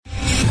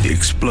The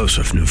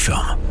explosive new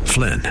film,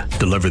 Flynn,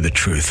 deliver the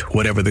truth,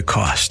 whatever the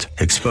cost,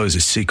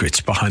 exposes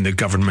secrets behind the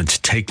government's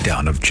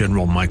takedown of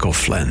General Michael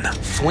Flynn.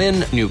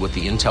 Flynn knew what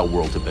the intel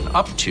world had been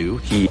up to.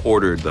 He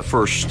ordered the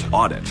first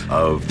audit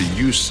of the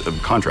use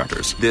of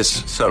contractors.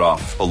 This set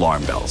off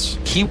alarm bells.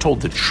 He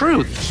told the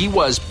truth. He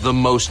was the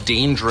most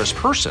dangerous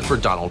person for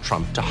Donald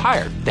Trump to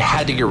hire. They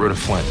had to get rid of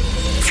Flynn.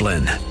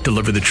 Flynn,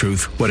 deliver the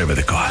truth, whatever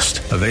the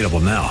cost. Available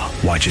now.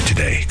 Watch it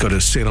today. Go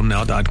to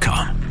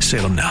salemnow.com.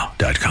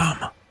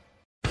 salemnow.com.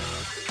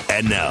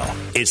 And now,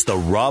 it's the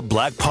Rob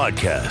Black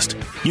Podcast.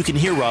 You can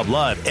hear Rob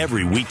live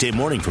every weekday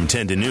morning from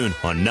 10 to noon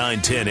on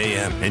 910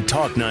 a.m. and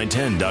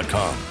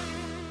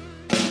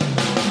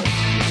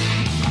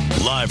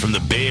talk910.com. Live from the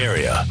Bay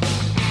Area.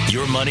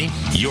 Your money,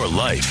 your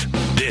life.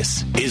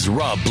 This is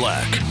Rob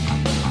Black.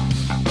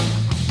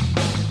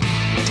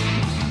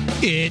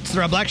 It's the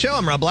Rob Black Show.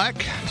 I'm Rob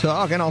Black.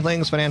 Talking all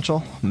things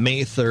financial.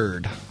 May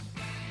 3rd.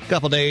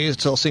 Couple days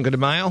till Cinco de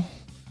Mayo.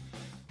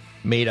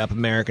 Made up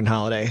American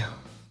holiday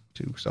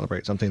to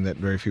celebrate something that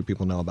very few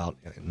people know about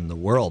in the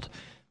world.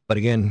 But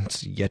again,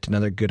 it's yet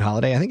another good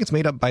holiday. I think it's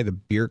made up by the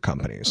beer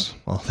companies,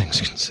 all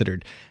things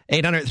considered.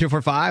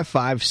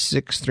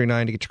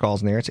 800-345-5639 to get your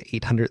calls in there. It's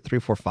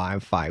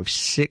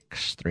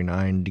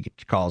 800-345-5639 to get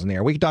your calls in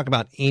there. We can talk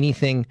about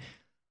anything,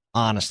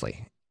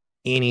 honestly,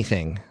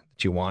 anything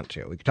that you want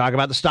to. We can talk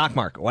about the stock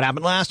market, what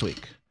happened last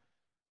week,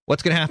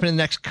 what's going to happen in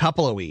the next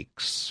couple of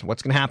weeks,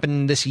 what's going to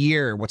happen this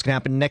year, what's going to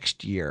happen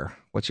next year.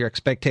 What's your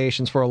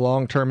expectations for a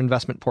long-term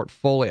investment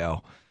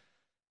portfolio?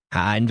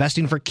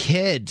 Investing for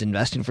kids,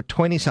 investing for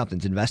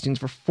 20-somethings, investing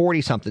for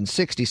 40-somethings,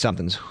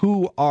 60-somethings.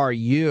 Who are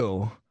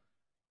you?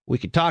 We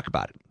could talk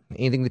about it.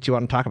 Anything that you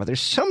want to talk about. There's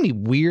so many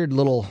weird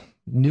little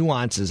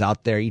nuances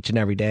out there each and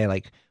every day,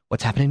 like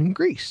what's happening in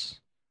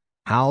Greece?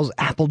 How's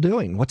Apple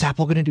doing? What's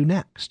Apple going to do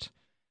next?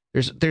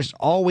 There's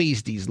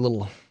always these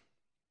little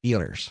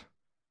feelers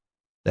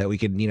that we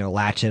could,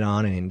 latch in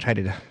on and try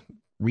to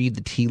read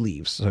the tea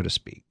leaves, so to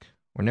speak.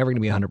 We're never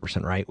going to be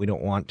 100% right. We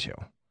don't want to.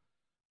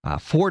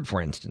 Ford, for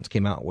instance,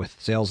 came out with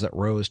sales that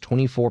rose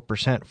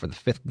 24% for the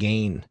fifth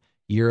gain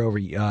on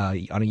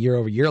a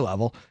year-over-year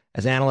level,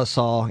 as analysts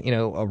saw,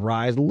 a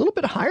rise a little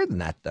bit higher than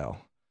that, though.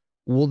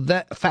 Will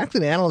that fact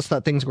that analysts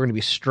thought things were going to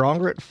be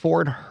stronger at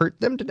Ford hurt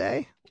them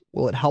today?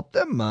 Will it help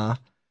them?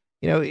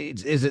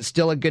 Is it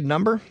still a good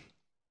number?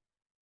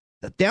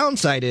 The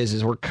downside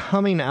is we're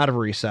coming out of a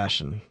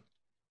recession,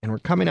 and we're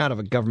coming out of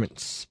a government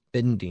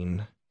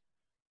spending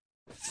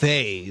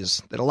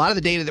phase that a lot of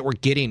the data that we're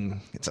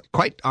getting, it's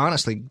quite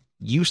honestly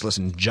useless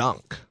and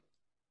junk.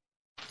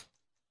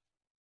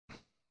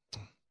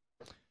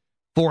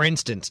 For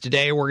instance,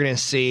 today we're going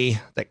to see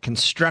that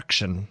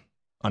construction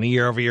on a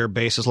year-over-year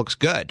basis looks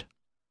good.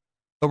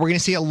 But we're going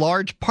to see a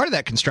large part of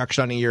that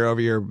construction on a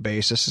year-over-year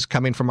basis is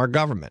coming from our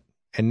government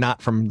and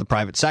not from the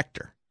private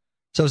sector.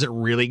 So is it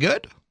really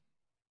good?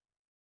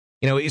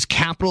 Is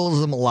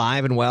capitalism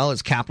alive and well?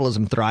 Is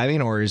capitalism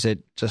thriving? Or is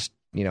it just,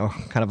 kind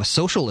of a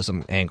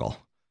socialism angle?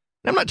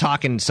 And I'm not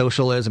talking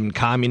socialism and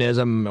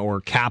communism or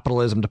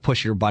capitalism to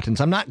push your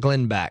buttons. I'm not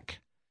Glenn Beck.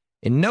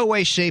 In no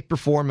way, shape, or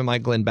form am I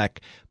Glenn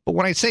Beck. But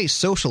when I say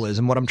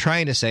socialism, what I'm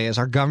trying to say is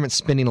our government's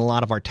spending a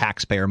lot of our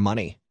taxpayer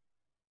money.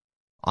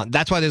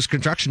 That's why those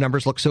construction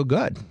numbers look so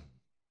good.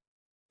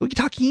 We can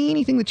talk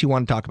anything that you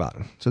want to talk about.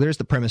 So there's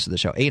the premise of the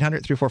show.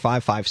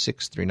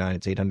 800-345-5639.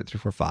 It's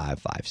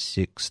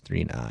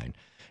 800-345-5639.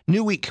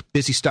 New week,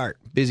 busy start.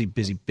 Busy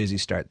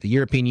start. The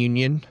European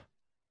Union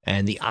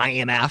and the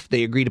IMF,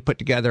 they agreed to put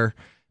together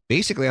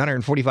basically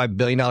 $145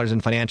 billion in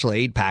financial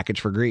aid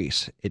package for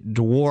Greece. It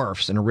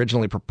dwarfs an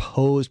originally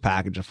proposed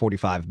package of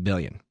 $45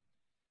 billion.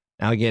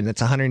 Now, again,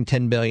 that's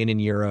 $110 billion in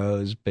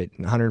euros, but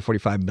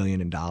 $145 billion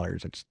in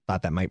dollars. I just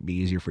thought that might be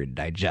easier for you to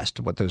digest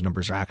what those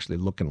numbers are actually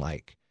looking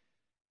like.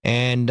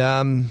 And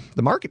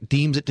the market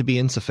deems it to be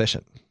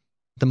insufficient.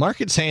 The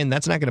market's saying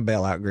that's not going to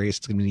bail out Greece.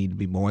 It's going to need to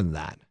be more than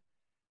that.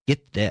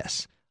 Get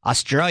this.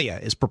 Australia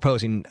is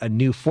proposing a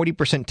new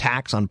 40%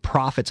 tax on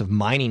profits of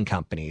mining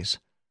companies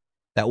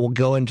that will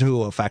go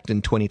into effect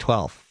in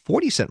 2012.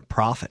 40-cent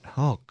profit.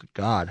 Oh, good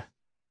God.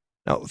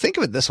 Now, think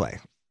of it this way.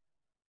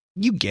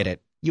 You get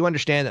it. You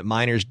understand that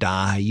miners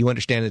die. You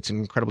understand it's an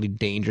incredibly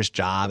dangerous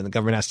job, and the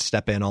government has to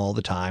step in all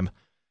the time.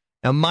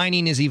 Now,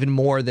 mining is even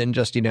more than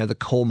just, the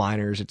coal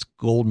miners. It's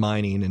gold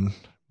mining and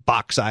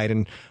bauxite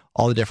and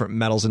all the different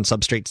metals and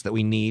substrates that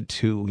we need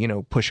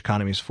to, push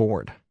economies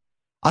forward.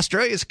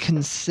 Australia is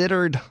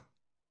considered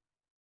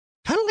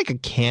kind of like a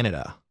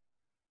Canada,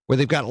 where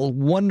they've got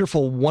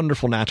wonderful,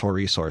 wonderful natural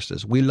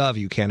resources. We love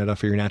you, Canada,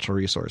 for your natural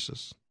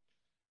resources.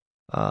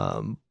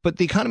 But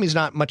the economy is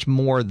not much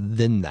more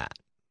than that.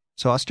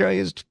 So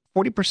Australia is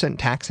 40%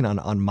 taxing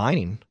on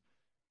mining.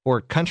 For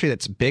a country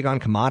that's big on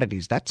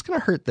commodities, that's going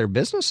to hurt their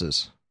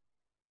businesses.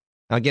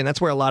 Now, again,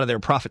 that's where a lot of their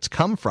profits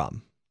come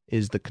from,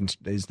 is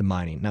the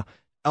mining. Now,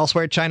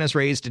 elsewhere, China's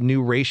raised a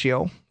new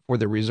ratio for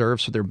their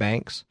reserves for their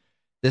banks.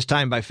 This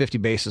time by 50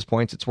 basis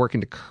points. It's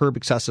working to curb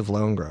excessive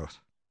loan growth.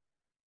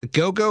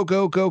 Go, go,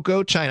 go, go,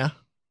 go, China.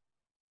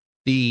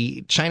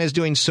 China's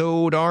doing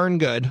so darn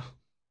good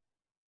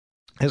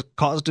has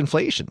caused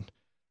inflation.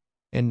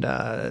 And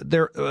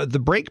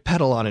the brake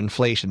pedal on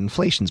inflation.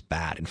 Inflation's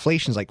bad.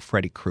 Inflation's like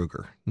Freddy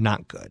Krueger.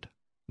 Not good.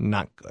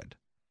 Not good.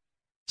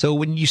 So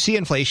when you see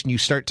inflation, you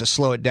start to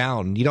slow it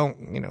down. You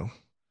don't,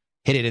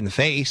 hit it in the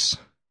face.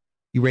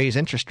 You raise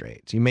interest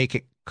rates. You make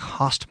it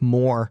cost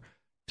more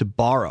to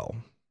borrow.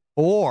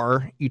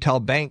 Or you tell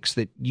banks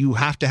that you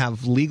have to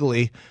have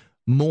legally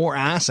more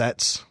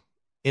assets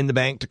in the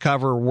bank to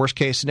cover worst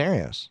case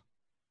scenarios.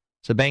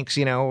 So banks,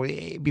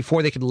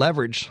 before they could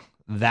leverage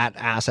that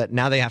asset,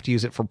 now they have to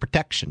use it for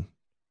protection.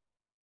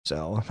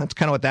 So that's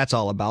kind of what that's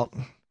all about.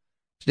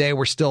 Today,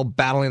 we're still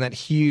battling that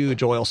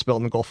huge oil spill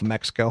in the Gulf of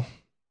Mexico.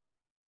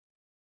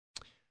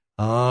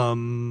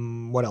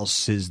 What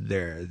else is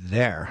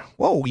there?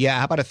 Whoa, yeah,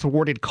 how about a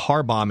thwarted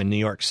car bomb in New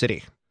York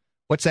City?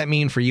 What's that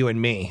mean for you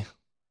and me?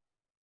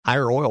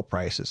 Higher oil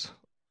prices.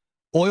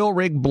 Oil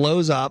rig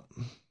blows up,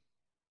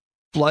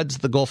 floods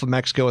the Gulf of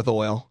Mexico with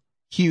oil.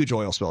 Huge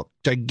oil spill,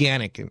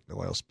 gigantic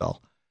oil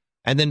spill.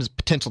 And then there's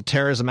potential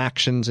terrorism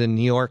actions in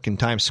New York and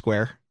Times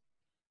Square.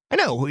 I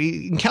know,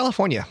 in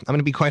California, I'm going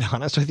to be quite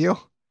honest with you.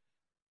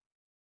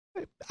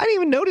 I didn't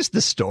even notice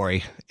this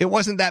story. It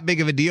wasn't that big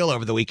of a deal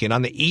over the weekend.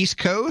 On the East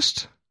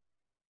Coast,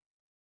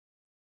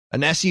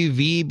 an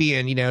SUV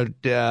being,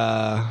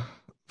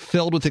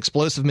 filled with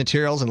explosive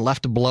materials and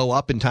left to blow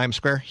up in Times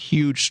Square,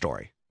 huge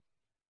story.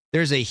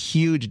 There's a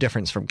huge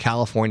difference from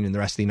California and the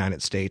rest of the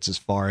United States as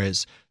far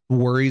as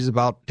worries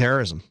about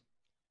terrorism.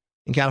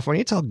 In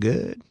California, it's all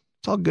good.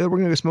 It's all good. We're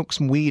going to go smoke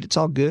some weed. It's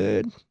all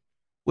good.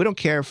 We don't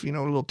care if, a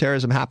little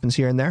terrorism happens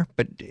here and there.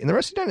 But in the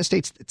rest of the United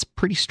States, it's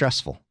pretty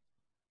stressful.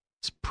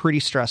 It's pretty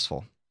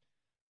stressful.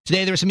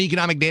 Today, there was some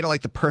economic data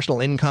like the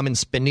personal income and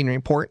spending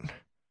report.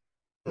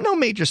 No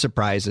major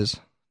surprises.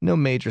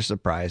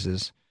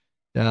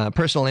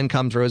 Personal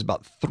incomes rose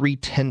about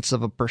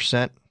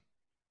 0.3%.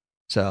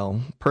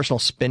 So personal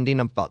spending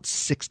about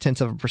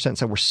 0.6%.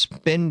 So we're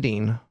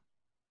spending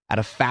at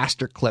a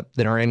faster clip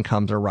than our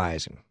incomes are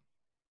rising.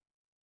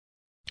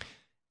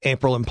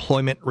 April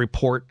employment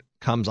report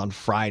comes on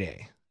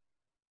Friday.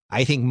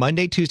 I think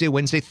Monday, Tuesday,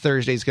 Wednesday,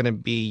 Thursday is going to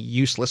be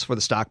useless for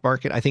the stock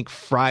market. I think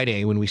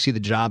Friday, when we see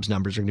the jobs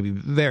numbers, are going to be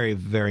very,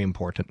 very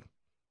important.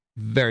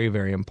 Very,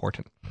 very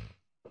important.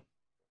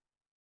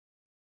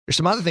 There's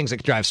some other things that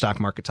could drive stock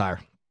markets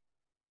higher.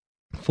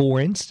 For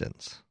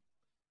instance,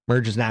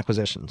 mergers and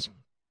acquisitions.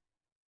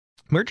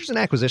 Mergers and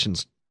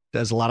acquisitions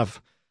does a lot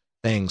of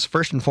things.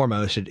 First and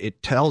foremost,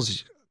 it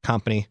tells a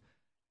company,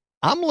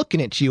 I'm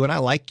looking at you and I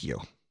like you.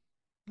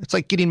 It's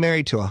like getting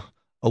married to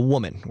a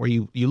woman where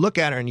you look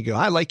at her and you go,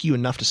 I like you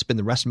enough to spend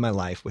the rest of my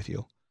life with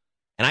you.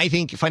 And I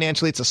think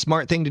financially it's a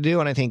smart thing to do.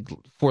 And I think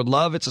for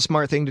love, it's a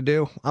smart thing to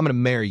do. I'm going to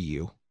marry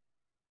you.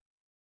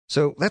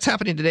 So that's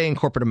happening today in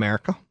corporate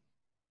America.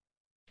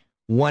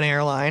 One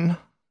airline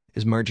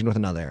is merging with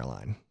another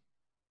airline.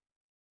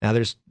 Now,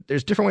 there's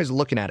different ways of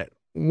looking at it.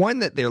 One,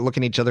 that they're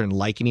looking at each other and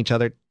liking each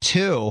other.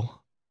 Two,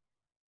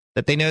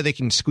 that they know they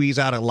can squeeze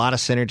out a lot of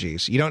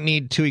synergies. You don't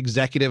need two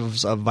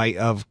executives of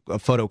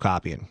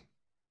photocopying.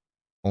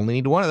 Only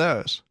need one of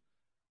those.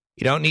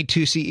 You don't need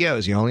two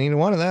CEOs. You only need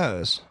one of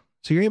those.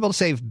 So you're able to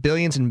save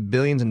billions and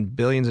billions and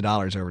billions of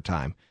dollars over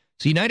time.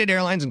 So United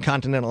Airlines and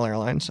Continental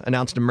Airlines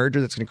announced a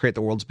merger that's going to create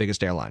the world's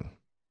biggest airline.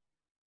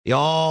 The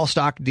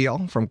all-stock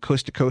deal from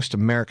coast-to-coast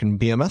American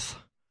behemoth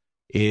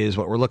is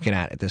what we're looking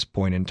at this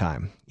point in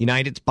time.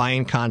 United's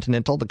buying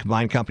Continental. The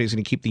combined company is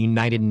going to keep the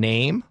United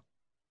name.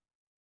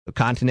 The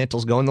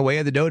Continental's going the way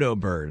of the dodo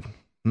bird.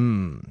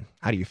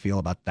 How do you feel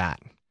about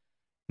that?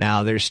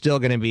 Now, there's still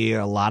going to be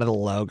a lot of the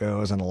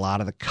logos and a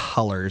lot of the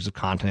colors of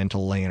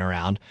Continental laying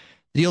around.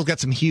 The deal's got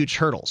some huge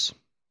hurdles.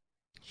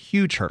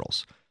 Huge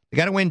hurdles. They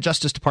got to win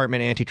Justice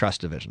Department Antitrust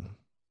Division.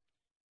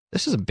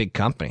 This is a big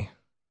company.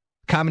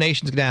 The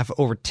combination is going to have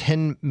over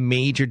 10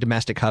 major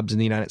domestic hubs in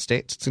the United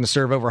States. It's going to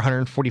serve over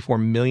 144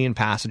 million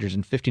passengers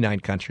in 59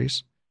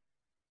 countries.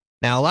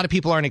 Now, a lot of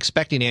people aren't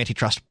expecting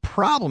antitrust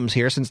problems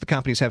here since the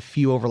companies have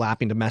few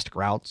overlapping domestic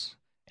routes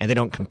and they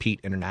don't compete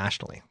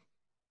internationally.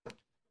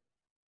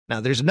 Now,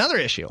 there's another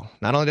issue.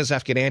 Not only does it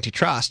have to get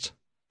antitrust,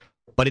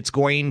 but it's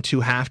going to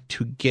have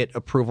to get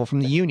approval from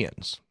the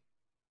unions.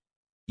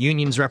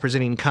 Unions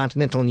representing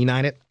Continental and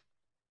United.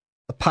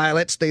 The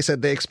pilots, they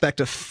said they expect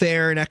a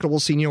fair and equitable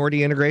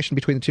seniority integration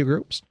between the two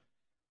groups,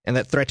 and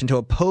that threatened to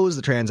oppose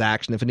the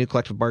transaction if a new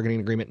collective bargaining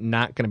agreement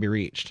not going to be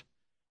reached.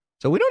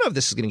 So we don't know if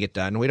this is going to get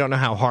done. We don't know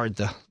how hard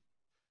the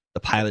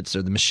pilots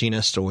or the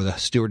machinists or the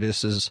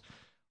stewardesses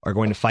are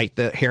going to fight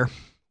here.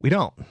 We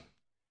don't.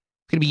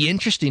 It's going to be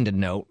interesting to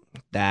note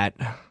that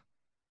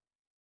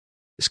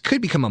this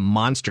could become a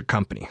monster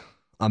company.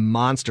 A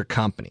monster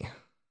company.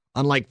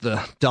 Unlike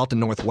the Delta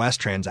Northwest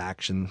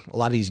transaction, a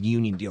lot of these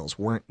union deals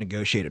weren't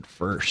negotiated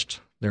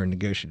first. They were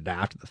negotiated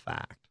after the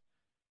fact.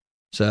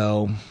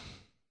 So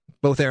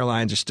both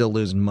airlines are still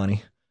losing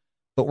money.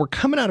 But we're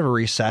coming out of a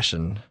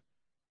recession.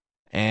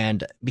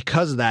 And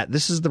because of that,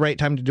 this is the right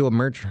time to do a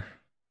merger.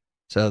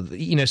 So,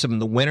 some of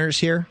the winners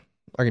here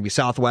are going to be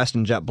Southwest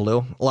and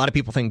JetBlue. A lot of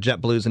people think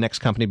JetBlue is the next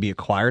company to be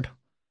acquired,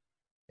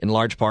 in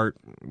large part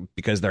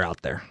because they're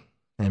out there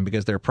and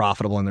because they're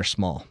profitable and they're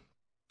small.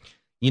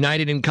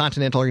 United and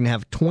Continental are going to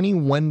have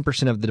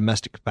 21% of the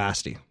domestic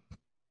capacity.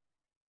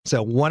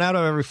 So 1 out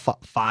of every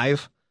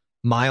 5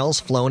 miles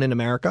flown in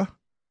America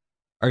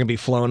are going to be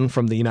flown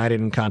from the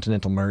United and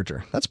Continental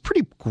merger. That's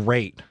pretty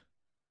great.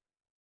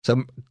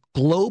 So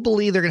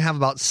globally, they're going to have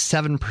about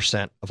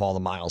 7% of all the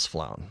miles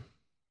flown.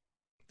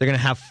 They're going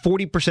to have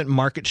 40%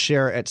 market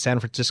share at San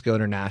Francisco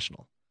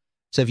International.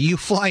 So if you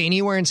fly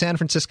anywhere in San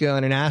Francisco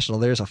International,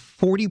 there's a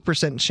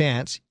 40%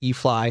 chance you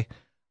fly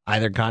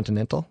either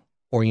Continental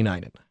or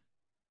United.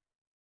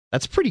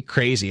 That's pretty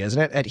crazy,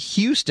 isn't it? At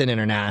Houston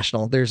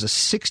International, there's a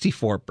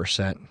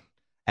 64%.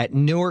 At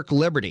Newark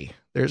Liberty,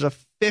 there's a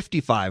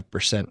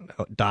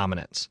 55%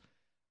 dominance.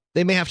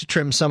 They may have to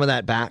trim some of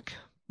that back.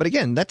 But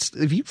again, that's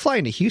if you fly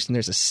into Houston,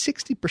 there's a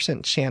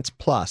 60% chance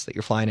plus that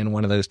you're flying in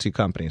one of those two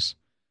companies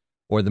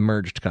or the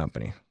merged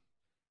company.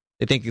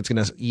 They think it's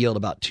going to yield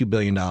about $2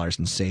 billion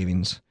in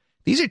savings.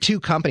 These are two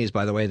companies,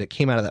 by the way, that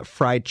came out of that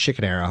fried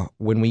chicken era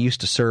when we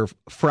used to serve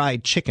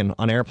fried chicken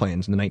on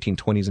airplanes in the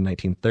 1920s and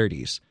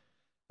 1930s.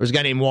 There was a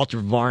guy named Walter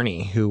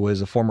Varney who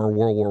was a former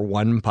World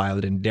War I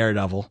pilot in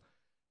Daredevil,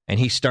 and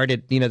he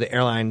started, the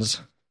airlines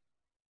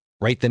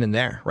right then and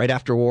there, right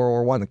after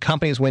World War I. The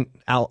companies went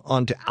out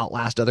on to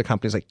outlast other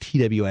companies like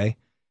TWA,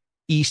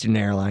 Eastern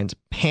Airlines,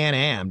 Pan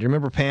Am. Do you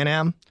remember Pan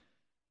Am?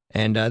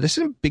 And this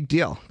is a big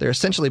deal. They're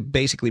essentially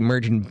basically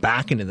merging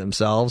back into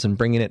themselves and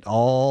bringing it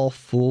all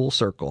full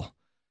circle.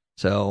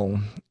 So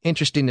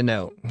interesting to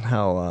note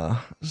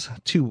how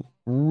two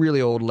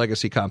really old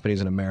legacy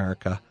companies in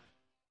America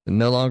are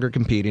no longer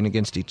competing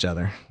against each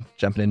other,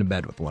 jumping into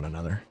bed with one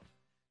another.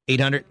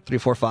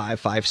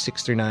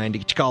 800-345-5639 to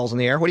get your calls in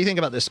the air. What do you think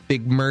about this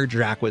big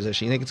merger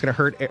acquisition? You think it's going to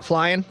hurt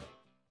flying?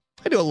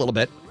 I do a little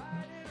bit.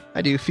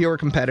 I do. Fewer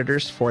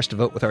competitors for us to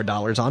vote with our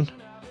dollars on.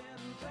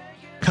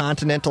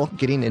 Continental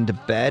getting into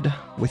bed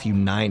with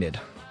United.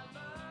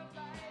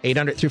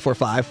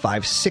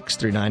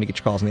 800-345-5639 to get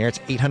your calls in the air. It's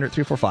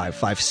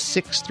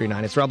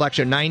 800-345-5639. It's Rob Black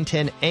Show,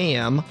 9:10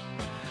 a.m.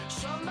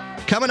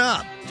 Coming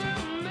up,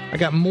 I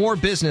got more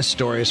business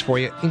stories for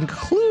you,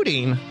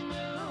 including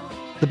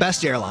the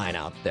best airline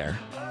out there.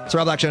 It's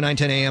Rob Black Show,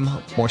 9:10 a.m.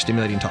 More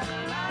stimulating talk.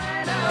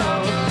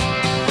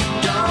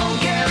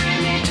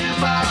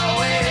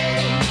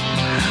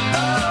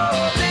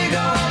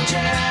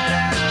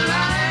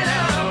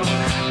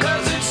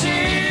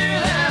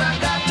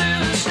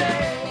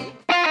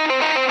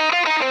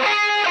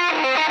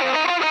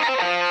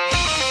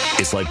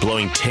 It's like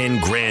blowing 10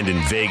 grand in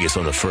Vegas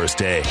on the first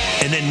day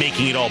and then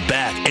making it all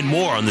back and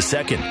more on the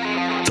second.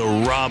 The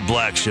Rob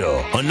Black Show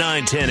on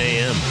 9:10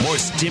 a.m. More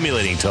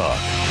stimulating talk.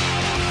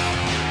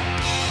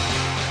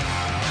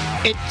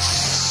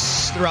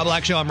 It's the Rob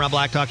Black Show. I'm Rob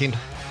Black talking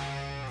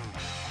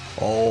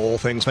all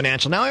things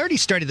financial. Now, I already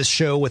started the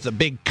show with a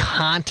big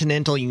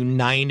Continental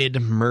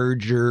United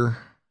merger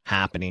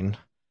happening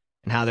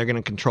and how they're going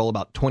to control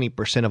about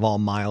 20% of all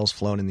miles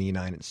flown in the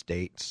United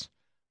States.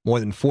 More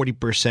than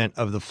 40%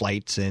 of the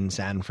flights in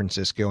San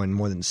Francisco and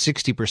more than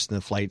 60% of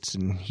the flights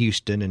in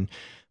Houston and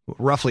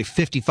roughly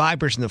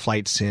 55% of the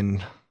flights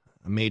in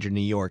a major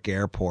New York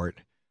airport.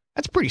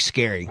 That's pretty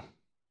scary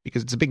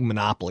because it's a big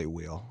monopoly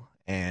wheel.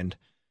 And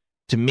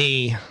to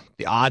me,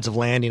 the odds of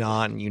landing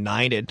on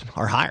United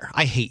are higher.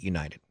 I hate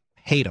United.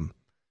 Hate them.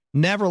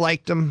 Never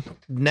liked them.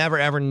 Never,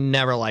 ever,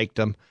 never liked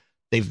them.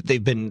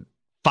 They've been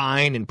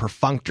fine and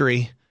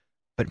perfunctory.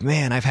 But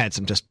man, I've had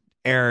some just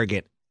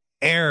arrogant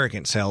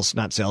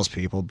not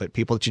salespeople, but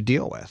people that you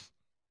deal with.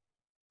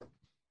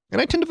 And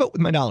I tend to vote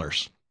with my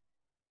dollars.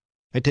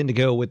 I tend to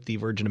go with the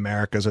Virgin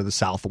Americas or the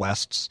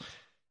Southwests.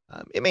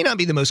 It may not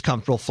be the most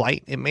comfortable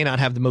flight. It may not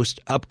have the most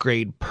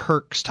upgrade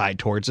perks tied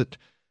towards it.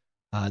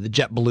 The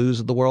JetBlues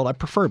of the world, I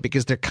prefer it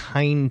because they're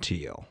kind to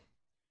you.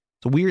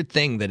 It's a weird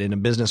thing that in a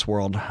business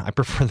world, I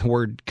prefer the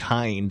word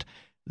kind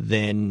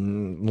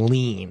than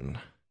lean.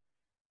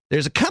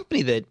 There's a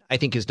company that I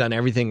think has done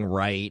everything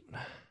right.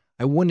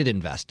 I wouldn't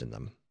invest in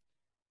them.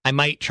 I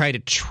might try to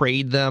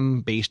trade them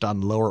based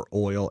on lower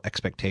oil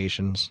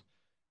expectations.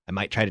 I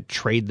might try to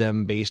trade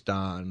them based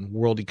on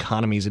world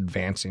economies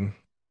advancing.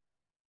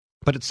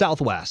 But it's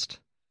Southwest.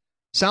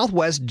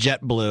 Southwest,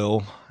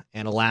 JetBlue,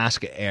 and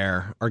Alaska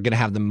Air are going to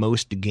have the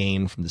most to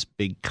gain from this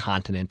big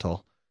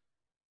Continental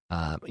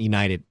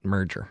United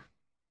merger.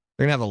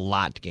 They're going to have a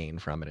lot to gain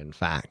from it, in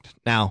fact.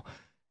 Now,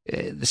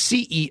 the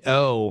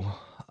CEO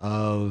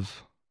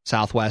of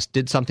Southwest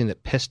did something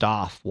that pissed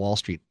off Wall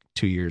Street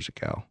 2 years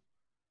ago.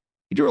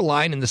 He drew a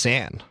line in the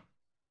sand.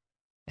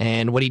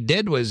 And what he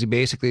did was he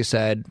basically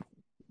said,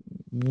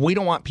 we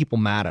don't want people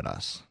mad at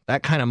us.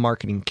 That kind of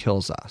marketing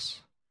kills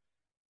us.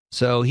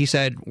 So he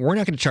said, we're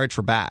not going to charge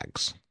for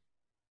bags.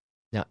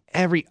 Now,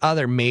 every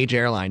other major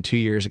airline 2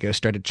 years ago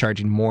started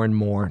charging more and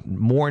more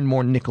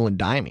nickel and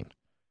diming.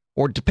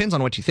 Or it depends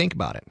on what you think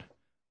about it.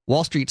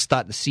 Wall Street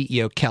thought the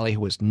CEO, Kelly,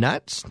 was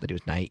nuts, that he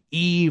was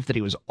naive, that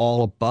he was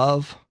all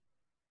above.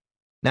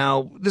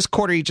 Now, this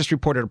quarter, he just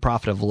reported a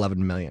profit of $11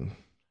 million.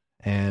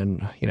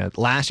 And,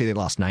 last year they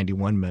lost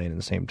 $91 million at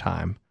the same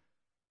time.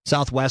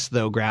 Southwest,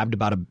 though, grabbed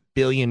about $1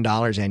 billion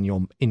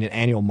in an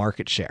annual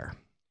market share.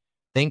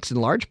 thanks in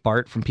large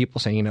part from people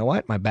saying, you know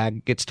what, my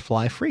bag gets to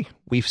fly free.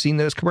 We've seen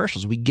those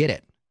commercials. We get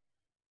it.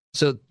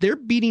 So they're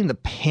beating the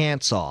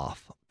pants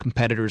off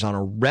competitors on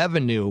a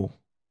revenue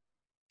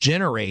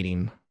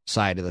generating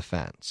side of the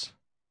fence.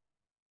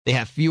 They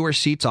have fewer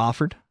seats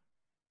offered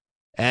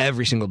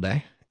every single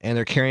day, and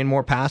they're carrying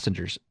more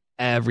passengers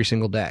every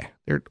single day.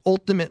 They're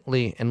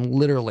ultimately and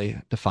literally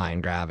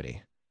defying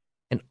gravity.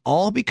 And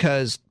all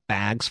because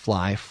bags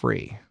fly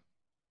free.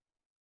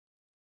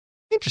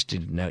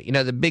 Interesting to note,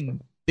 the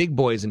big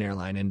boys in the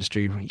airline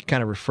industry, you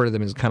kind of refer to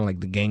them as kind of like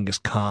the Genghis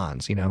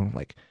Khans,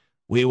 like,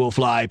 we will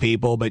fly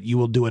people, but you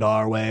will do it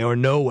our way or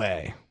no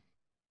way.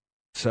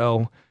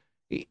 So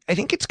I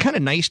think it's kind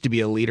of nice to be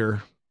a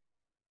leader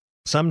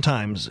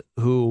sometimes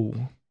who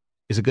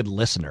is a good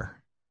listener.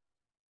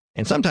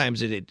 And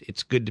sometimes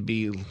it's good to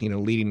be,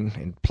 leading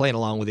and playing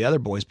along with the other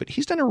boys, but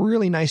he's done a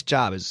really nice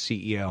job as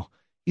CEO.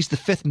 He's the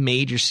 5th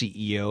major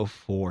CEO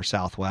for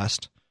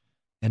Southwest.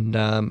 And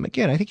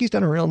again, I think he's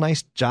done a real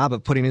nice job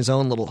of putting his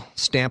own little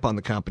stamp on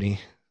the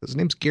company. His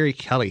name's Gary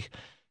Kelly.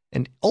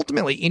 And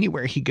ultimately,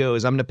 anywhere he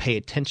goes, I'm going to pay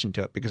attention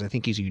to it because I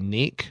think he's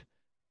unique,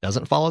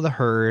 doesn't follow the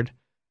herd,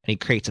 and he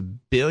creates $1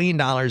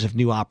 billion of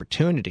new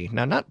opportunity.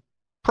 Now, not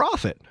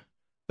profit,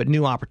 but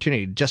new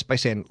opportunity just by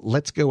saying,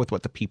 let's go with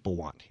what the people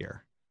want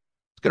here.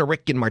 Let's go to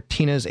Rick in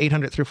Martinez,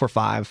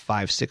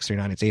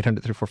 800-345-5639. It's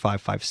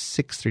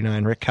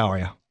 800-345-5639. Rick, how are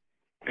you?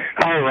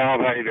 Hi,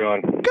 Rob. How you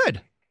doing? Good.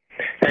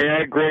 Hey,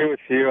 I agree with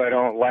you. I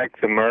don't like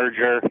the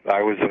merger.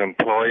 I was an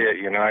employee at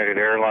United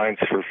Airlines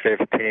for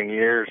 15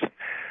 years.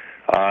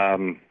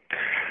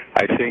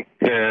 I think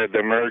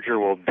the merger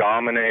will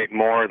dominate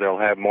more. They'll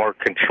have more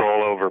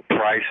control over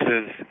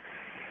prices,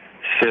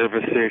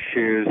 service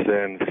issues,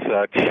 and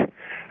such.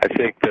 I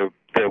think the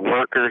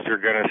workers are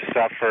going to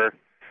suffer.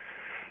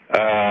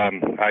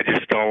 I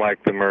just don't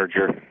like the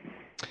merger.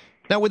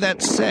 Now, with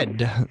that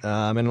said,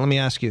 and let me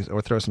ask you,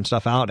 or throw some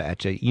stuff out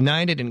at you,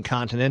 United and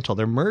Continental,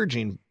 they're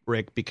merging,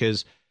 Rick,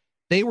 because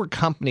they were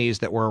companies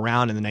that were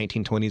around in the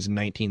 1920s and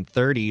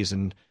 1930s,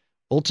 and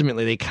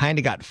ultimately they kind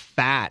of got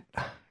fat,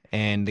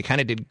 and they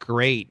kind of did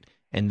great,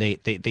 and they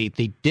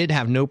did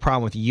have no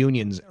problem with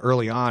unions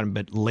early on,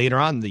 but later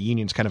on the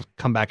unions kind of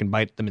come back and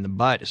bite them in the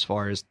butt as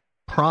far as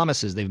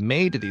promises they've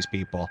made to these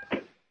people.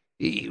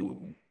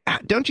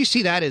 Don't you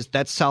see that as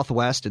that's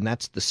Southwest, and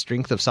that's the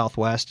strength of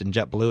Southwest and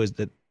JetBlue, is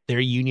that their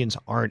unions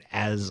aren't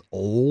as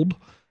old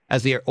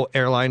as the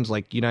airlines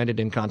like United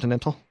and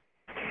Continental?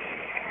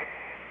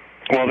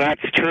 Well,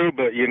 that's true,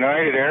 but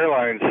United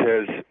Airlines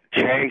has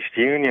changed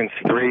unions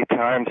 3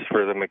 times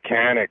for the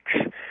mechanics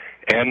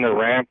and the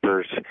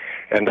rampers,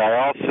 and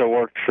I also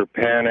worked for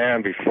Pan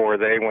Am before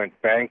they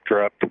went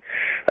bankrupt.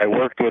 I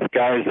worked with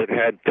guys that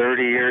had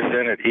 30 years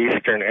in at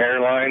Eastern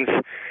Airlines,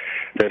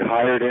 that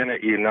hired in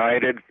at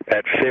United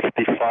at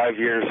 55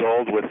 years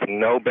old with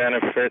no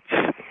benefits.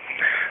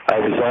 I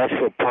was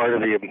also part of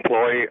the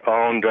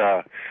employee-owned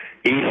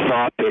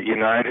ESOP at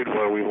United,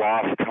 where we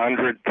lost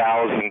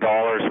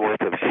 $100,000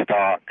 worth of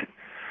stock.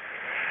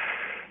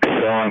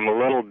 So I'm a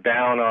little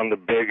down on the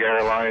big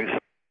airlines,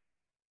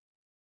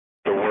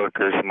 the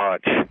workers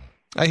much.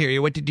 I hear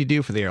you. What did you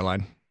do for the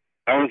airline?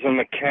 I was a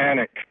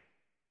mechanic.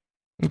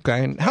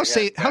 Okay. And how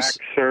safe? Back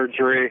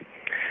surgery.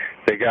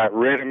 They got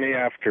rid of me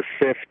after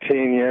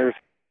 15 years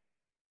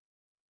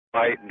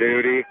light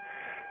duty,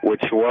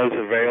 which was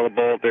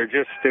available. They're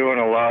just doing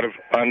a lot of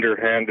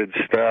underhanded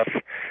stuff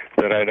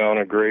that I don't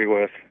agree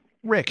with.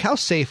 Rick, how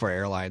safe are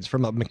airlines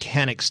from a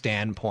mechanic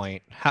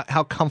standpoint?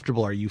 How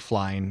comfortable are you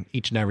flying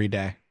each and every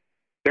day?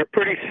 They're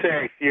pretty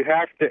safe. You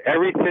have to,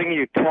 everything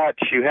you touch,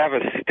 you have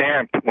a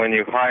stamp when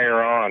you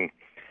hire on.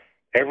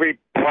 Every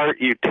part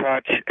you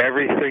touch,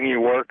 everything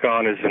you work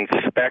on is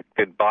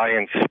inspected by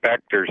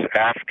inspectors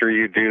after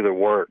you do the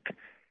work.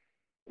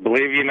 I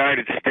believe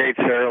United States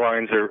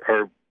Airlines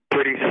are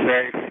pretty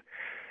safe.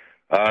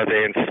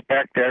 They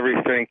inspect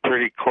everything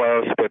pretty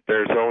close, but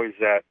there's always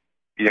that,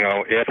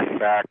 if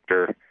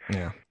factor.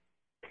 Yeah.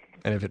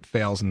 And if it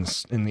fails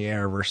in the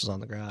air versus on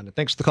the ground.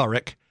 Thanks for the call,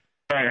 Rick.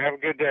 All right, have a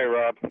good day,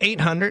 Rob.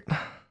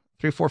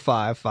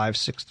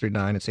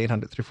 800-345-5639. It's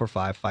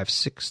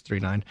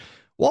 800-345-5639.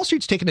 Wall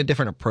Street's taking a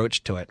different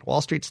approach to it.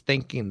 Wall Street's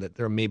thinking that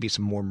there may be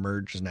some more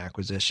mergers and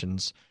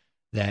acquisitions,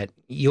 that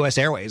U.S.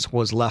 Airways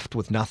was left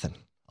with nothing.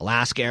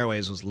 Alaska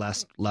Airways was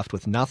left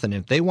with nothing.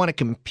 If they want to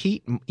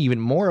compete even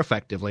more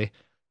effectively,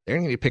 they're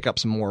going to need to pick up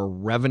some more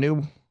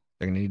revenue.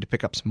 They're going to need to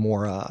pick up some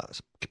more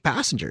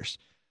passengers.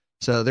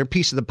 So their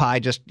piece of the pie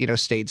just,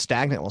 stayed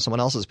stagnant while someone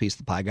else's piece of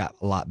the pie got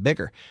a lot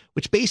bigger,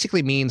 which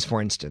basically means,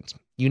 for instance,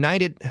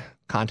 United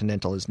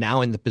Continental is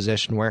now in the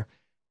position where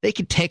they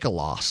could take a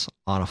loss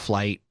on a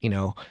flight, in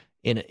a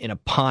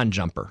pond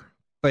jumper,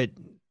 but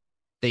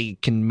they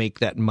can make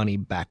that money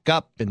back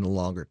up in the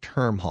longer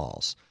term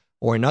hauls,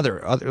 or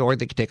or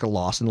they could take a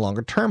loss in the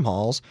longer term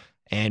hauls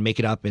and make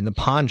it up in the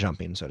pond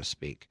jumping, so to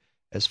speak,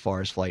 as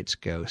far as flights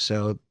go.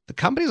 So the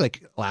company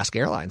like Alaska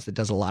Airlines that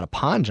does a lot of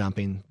pond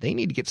jumping, they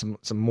need to get some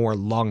more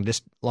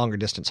longer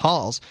distance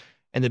hauls,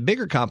 And the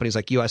bigger companies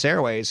like U.S.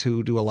 Airways,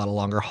 who do a lot of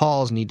longer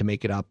hauls, need to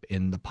make it up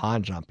in the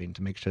pond jumping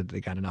to make sure that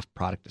they got enough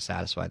product to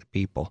satisfy the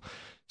people.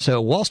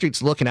 So Wall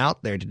Street's looking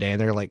out there today, and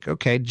they're like,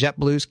 okay,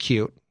 JetBlue's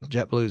cute.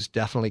 JetBlue's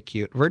definitely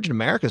cute. Virgin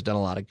America's done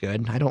a lot of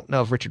good. I don't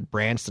know if Richard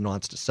Branson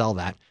wants to sell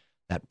that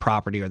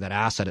property or that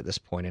asset at this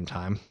point in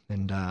time.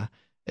 And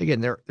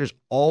again, there's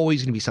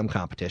always going to be some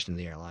competition in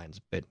the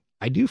airlines, but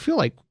I do feel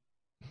like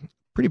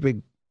pretty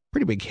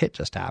big hit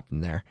just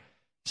happened there.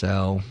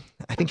 So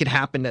I think it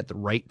happened at the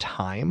right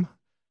time.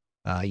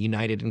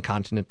 United and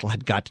Continental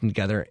had gotten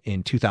together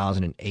in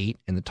 2008,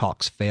 and the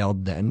talks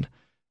failed then.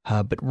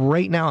 But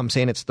right now, I'm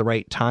saying it's the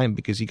right time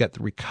because you got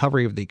the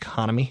recovery of the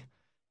economy.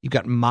 You've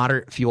got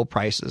moderate fuel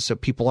prices, so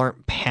people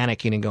aren't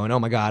panicking and going, oh,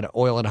 my God,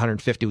 oil at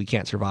 150, we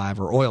can't survive,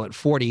 or oil at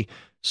 40,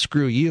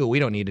 screw you, we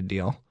don't need a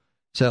deal.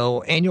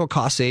 So annual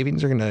cost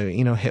savings are going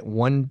to, hit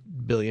 $1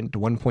 billion to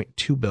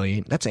 $1.2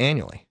 billion. That's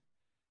annually.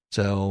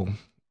 So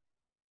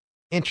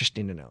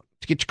interesting to note.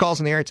 To get your calls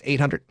in the air, it's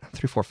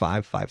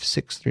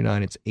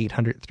 800-345-5639. It's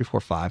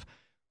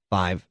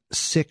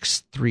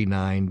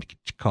 800-345-5639 to get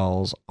your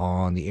calls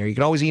on the air. You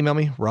can always email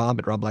me,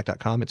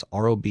 rob@robblack.com. It's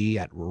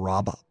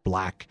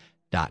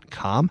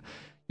rob@robblack.com.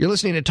 You're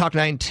listening to Talk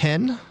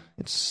 910.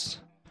 It's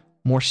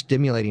more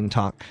stimulating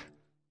talk.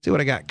 Let's see what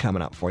I got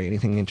coming up for you.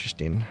 Anything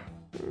interesting?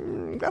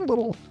 Got a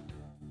little...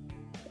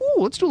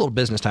 let's do a little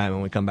business time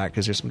when we come back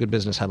because there's some good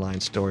business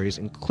headline stories,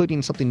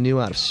 including something new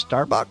out of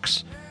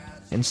Starbucks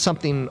and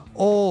something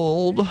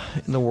old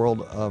in the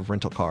world of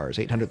rental cars.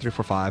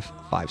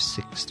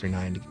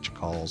 800-345-5639 to get your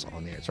calls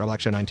on the air. It's Rob Black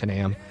Show, 9:10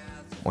 a.m.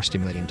 More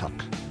stimulating talk.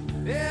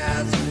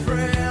 There's a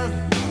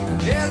friend,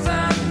 there's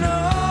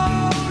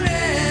unknown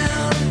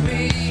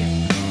enemy.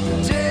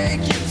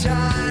 Take your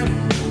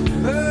time,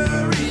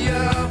 hurry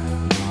up.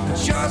 The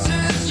choice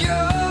is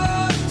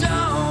yours,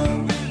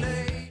 don't be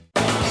late.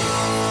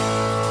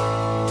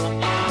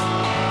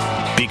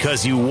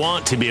 Because you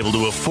want to be able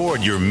to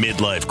afford your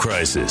midlife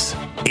crisis.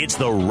 It's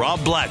the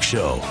Rob Black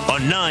Show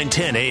on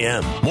 9:10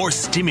 a.m. More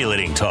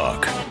stimulating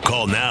talk.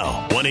 Call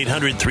now,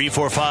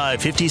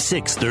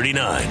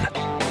 1-800-345-5639.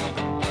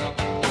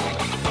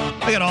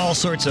 I got all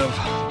sorts of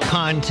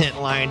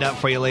content lined up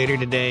for you later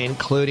today,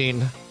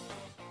 including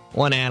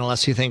one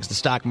analyst who thinks the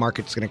stock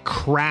market's going to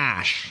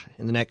crash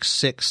in the next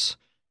 6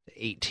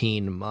 to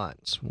 18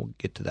 months. We'll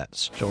get to that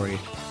story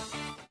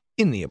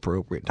in the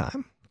appropriate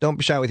time. Don't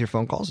be shy with your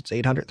phone calls. It's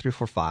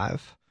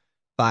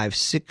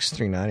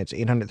 800-345-5639. It's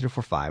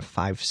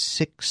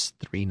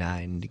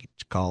 800-345-5639 to get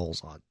your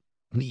calls on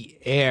the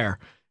air.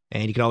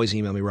 And you can always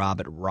email me,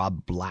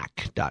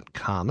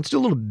 rob@robblack.com. Let's do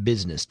a little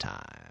business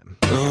time.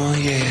 Oh,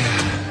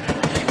 yeah.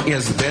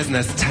 It's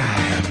business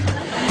time.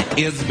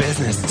 It's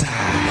business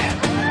time.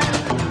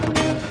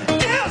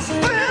 It's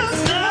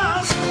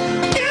business.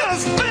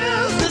 It's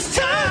business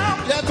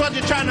time. That's what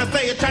you're trying to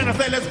say. You're trying to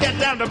say, let's get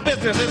down to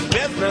business. It's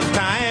business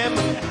time.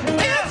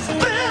 It's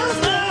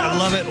business. I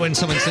love it when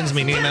someone sends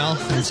me an email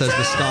and says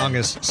the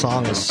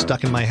song is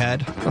stuck in my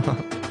head.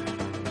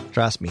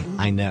 Trust me,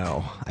 I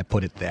know. I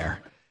put it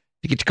there.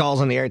 To get your calls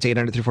on the air, it's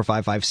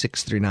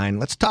 800-345-5639.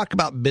 Let's talk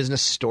about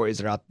business stories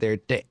that are out there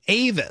today.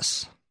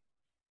 Avis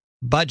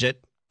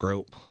Budget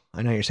Group.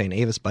 I know you're saying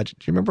Avis Budget.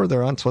 Do you remember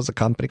there once was a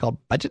company called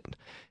Budget?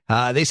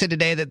 They said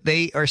today that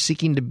they are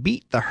seeking to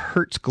beat the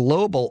Hertz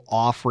Global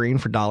offering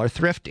for Dollar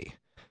Thrifty.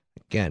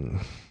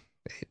 Again,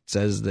 it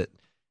says that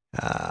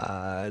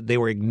they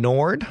were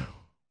ignored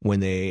when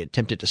they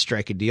attempted to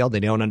strike a deal.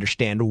 They don't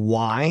understand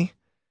why.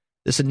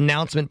 This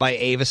announcement by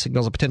Avis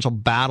signals a potential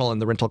battle in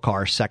the rental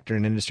car sector,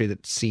 an industry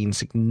that's seen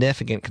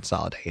significant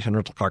consolidation.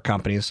 Rental car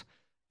companies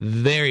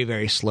very,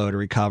 very slow to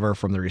recover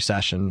from the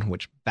recession,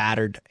 which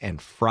battered and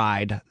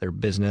fried their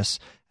business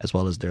as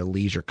well as their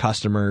leisure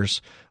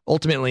customers.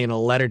 Ultimately, in a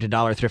letter to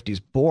Dollar Thrifty's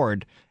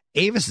board,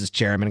 Avis's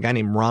chairman, a guy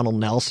named Ronald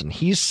Nelson,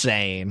 he's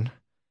saying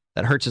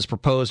that Hertz's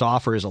proposed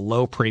offer is a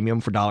low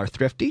premium for Dollar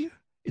Thrifty.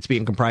 It's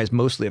being comprised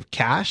mostly of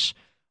cash,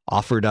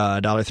 offered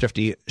Dollar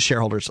Thrifty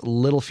shareholders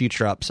little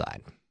future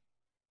upside.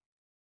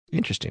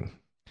 Interesting.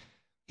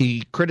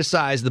 He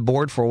criticized the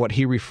board for what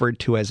he referred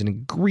to as an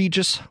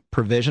egregious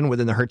provision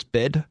within the Hertz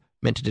bid,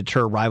 meant to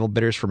deter rival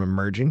bidders from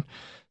emerging.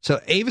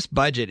 So Avis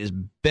Budget is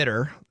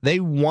bitter.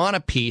 They want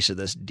a piece of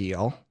this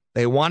deal.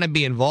 They want to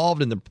be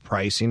involved in the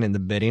pricing and the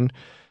bidding.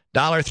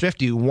 Dollar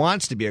Thrifty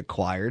wants to be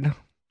acquired.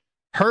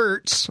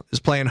 Hertz is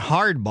playing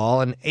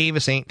hardball, and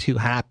Avis ain't too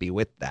happy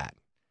with that.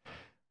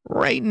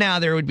 Right now,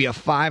 there would be a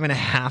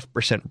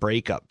 5.5%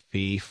 breakup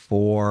fee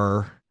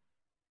for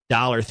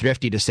Dollar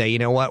Thrifty to say, you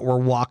know what, we're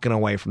walking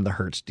away from the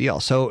Hertz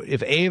deal. So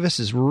if Avis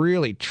is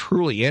really,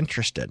 truly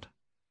interested,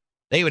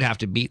 they would have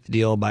to beat the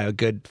deal by a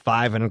good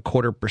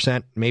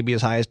 5.25%, maybe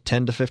as high as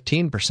 10 to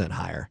 15%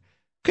 higher.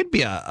 Could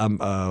be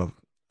a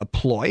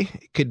ploy.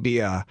 It could be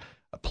a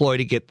ploy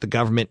to get the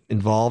government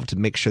involved to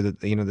make sure that,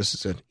 this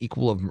is a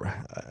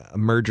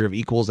merger of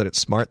equals, that it's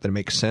smart, that it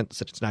makes sense,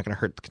 that it's not going to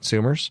hurt the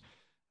consumers.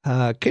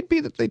 Could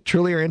be that they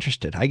truly are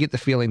interested. I get the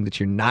feeling that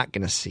you're not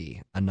going to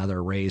see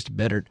another raised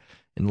bidder,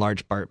 in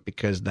large part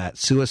because that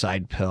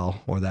suicide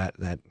pill, or that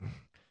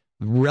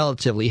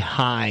relatively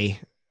high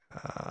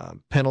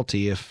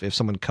penalty if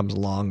someone comes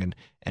along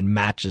and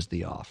matches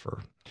the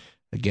offer.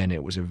 Again,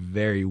 it was a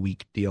very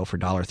weak deal for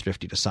Dollar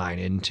Thrifty to sign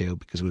into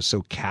because it was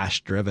so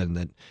cash driven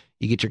that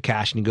you get your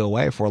cash and you go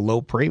away for a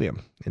low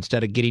premium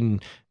instead of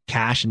getting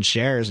cash and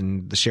shares,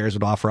 and the shares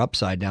would offer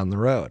upside down the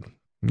road.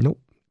 Nope.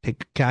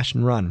 Take cash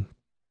and run.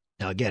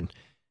 Now, again,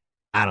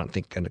 I don't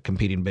think a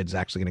competing bid is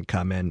actually going to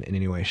come in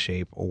any way,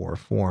 shape, or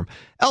form.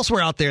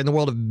 Elsewhere out there in the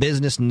world of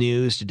business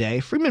news today,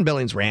 Freeman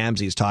Billings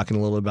Ramsey is talking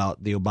a little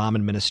about the Obama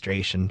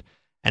administration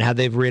and how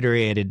they've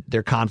reiterated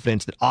their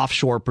confidence that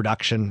offshore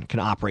production can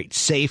operate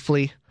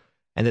safely,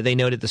 and that they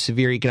noted the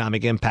severe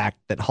economic impact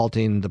that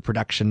halting the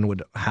production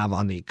would have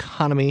on the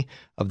economy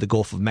of the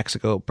Gulf of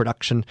Mexico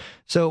production.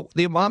 So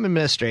the Obama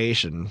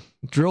administration,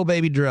 drill,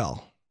 baby,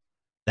 drill.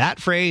 That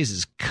phrase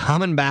is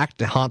coming back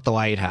to haunt the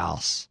White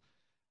House,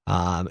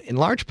 in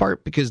large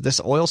part because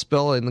this oil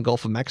spill in the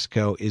Gulf of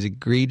Mexico is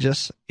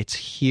egregious. It's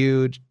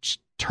huge.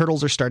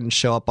 Turtles are starting to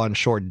show up on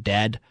shore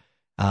dead.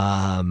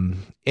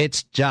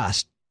 It's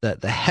just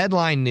the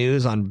headline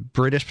news on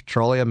British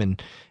Petroleum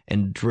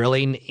and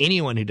drilling,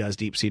 anyone who does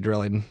deep sea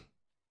drilling,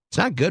 it's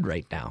not good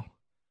right now.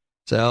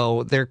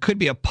 So there could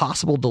be a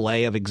possible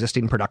delay of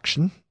existing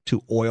production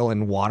to oil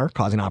and water,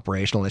 causing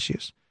operational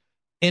issues.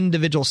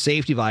 Individual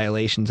safety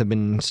violations have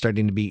been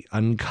starting to be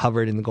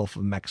uncovered in the Gulf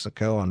of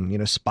Mexico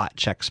on, spot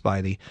checks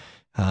by the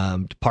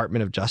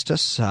Department of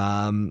Justice.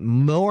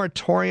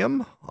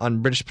 Moratorium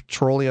on British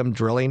Petroleum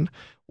drilling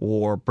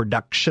or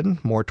production,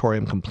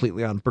 moratorium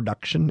completely on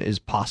production is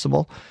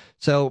possible.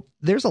 So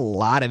there's a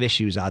lot of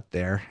issues out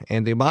there.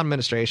 And the Obama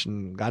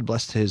administration, God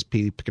bless his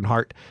pea-picking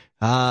heart,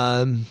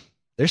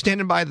 they're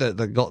standing by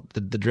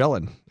the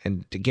drilling.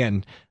 And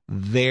again,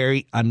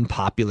 very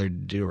unpopular to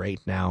do right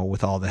now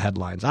with all the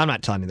headlines. I'm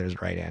not telling you there's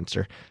a right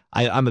answer.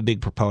 I'm a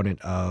big proponent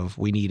of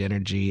we need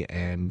energy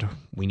and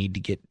we need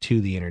to get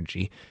to the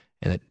energy,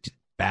 and that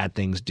bad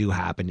things do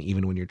happen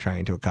even when you're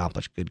trying to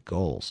accomplish good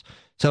goals.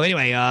 So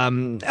anyway,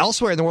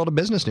 elsewhere in the world of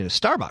business news,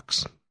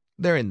 Starbucks,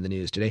 they're in the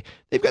news today.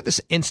 They've got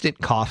this instant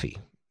coffee.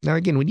 Now,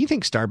 again, when you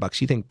think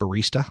Starbucks, you think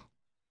barista,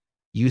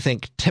 you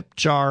think tip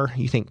jar,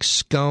 you think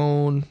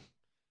scone,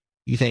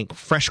 you think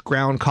fresh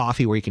ground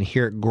coffee where you can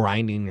hear it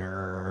grinding.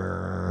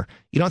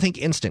 You don't think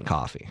instant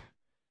coffee.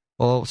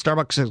 Well,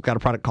 Starbucks has got a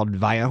product called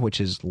Via,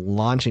 which is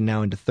launching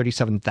now into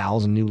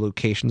 37,000 new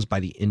locations by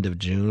the end of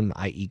June,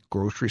 i.e.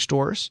 grocery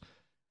stores.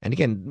 And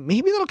again,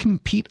 maybe they'll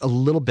compete a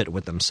little bit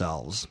with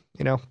themselves.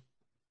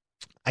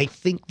 I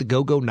think the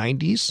go-go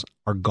 90s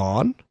are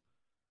gone.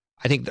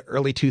 I think the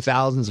early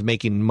 2000s of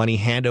making money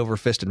hand over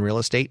fist in real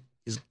estate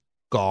is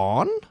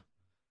gone.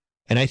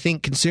 And I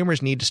think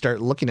consumers need to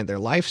start looking at their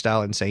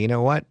lifestyle and say, you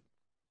know what?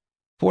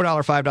 $4,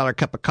 $5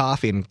 cup of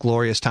coffee in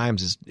glorious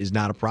times is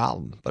not a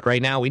problem. But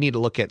right now we need to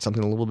look at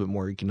something a little bit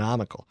more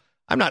economical.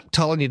 I'm not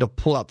telling you to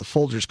pull out the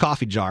Folgers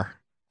coffee jar.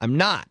 I'm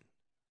not.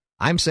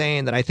 I'm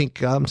saying that I think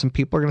some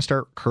people are going to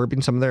start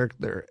curbing some of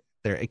their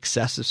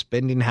excessive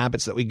spending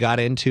habits that we got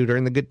into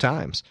during the good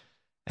times.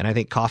 And I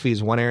think coffee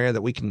is one area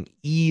that we can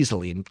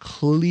easily and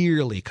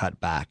clearly cut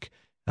back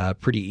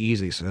pretty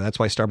easily. So that's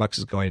why Starbucks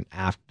is going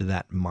after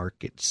that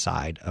market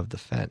side of the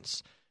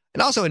fence.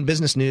 And also in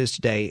business news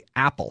today,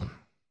 Apple,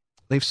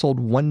 they've sold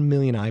 1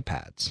 million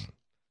iPads.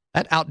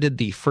 That outdid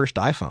the first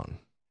iPhone.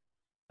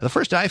 The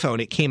first iPhone,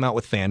 it came out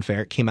with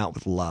fanfare. It came out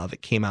with love.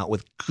 It came out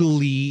with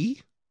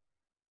glee.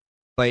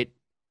 But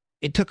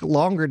it took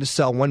longer to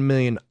sell 1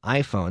 million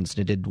iPhones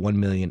than it did 1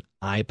 million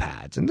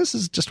iPads. And this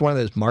is just one of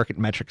those market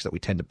metrics that we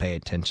tend to pay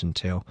attention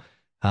to.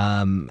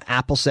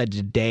 Apple said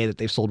today that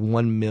they've sold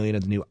 1 million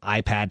of the new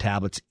iPad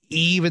tablets,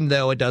 even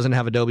though it doesn't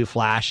have Adobe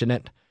Flash in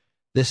it.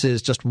 This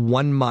is just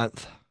 1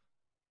 month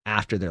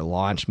after their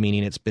launch,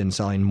 meaning it's been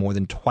selling more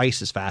than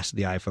twice as fast as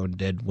the iPhone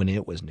did when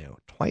it was new.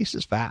 Twice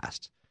as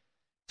fast.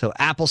 So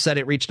Apple said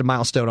it reached a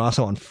milestone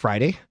also on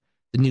Friday.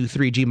 The new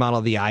 3G model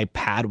of the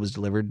iPad was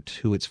delivered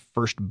to its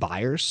first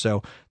buyers.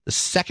 So the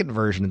second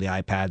version of the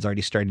iPad is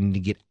already starting to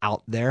get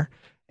out there.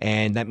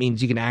 And that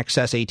means you can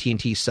access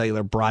AT&T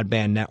cellular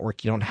broadband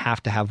network. You don't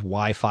have to have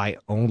Wi-Fi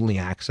only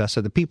access.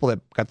 So the people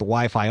that got the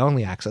Wi-Fi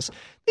only access,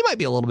 they might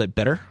be a little bit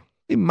bitter.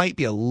 They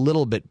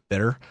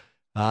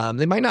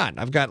might not.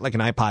 I've got like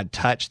an iPod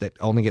Touch that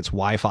only gets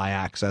Wi-Fi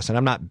access, and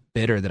I'm not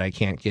bitter that I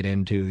can't get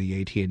into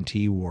the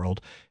AT&T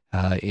world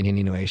in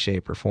any way,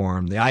 shape, or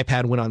form. The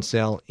iPad went on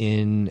sale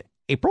in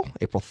April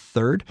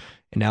 3rd,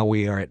 and now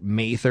we are at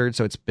May 3rd,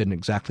 so it's been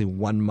exactly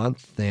 1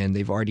 month, and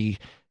they've already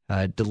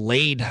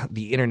delayed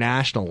the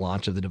international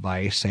launch of the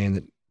device, saying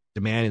that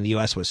demand in the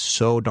U.S. was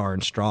so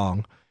darn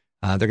strong.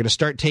 They're going to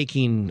start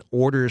taking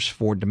orders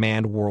for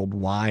demand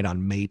worldwide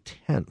on May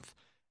 10th.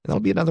 That'll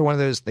be another one of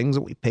those things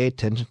that we pay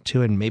attention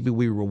to, and maybe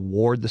we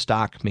reward the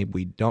stock, maybe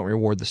we don't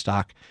reward the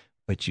stock,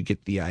 but you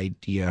get the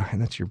idea,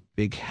 and that's your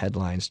big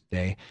headlines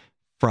today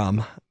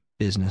from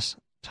Business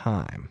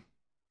Time.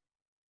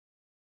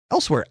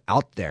 Elsewhere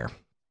out there,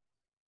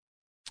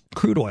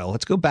 crude oil.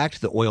 Let's go back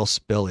to the oil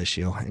spill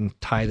issue and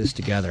tie this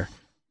together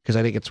because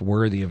I think it's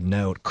worthy of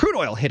note. Crude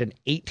oil hit an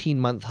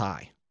 18-month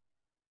high.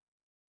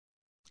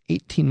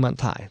 18-month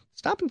high.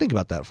 Stop and think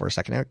about that for a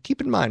second. Now, keep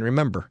in mind,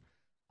 remember,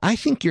 I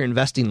think your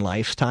investing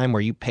lifetime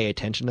where you pay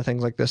attention to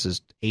things like this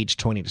is age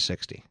 20 to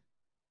 60.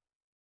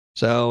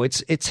 So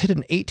it's hit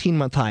an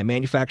 18-month high.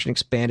 Manufacturing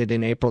expanded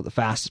in April at the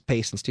fastest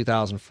pace since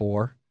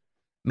 2004.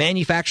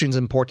 Manufacturing is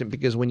important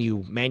because when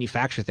you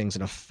manufacture things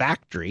in a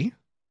factory,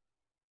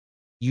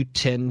 you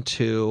tend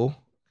to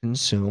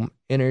consume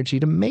energy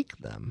to make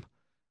them.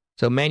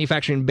 So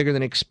manufacturing bigger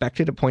than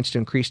expected. It points to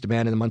increased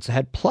demand in the months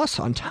ahead. Plus,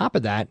 on top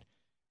of that,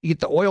 you get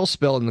the oil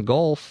spill in the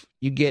Gulf.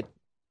 You get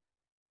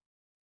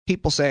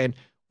people saying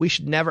we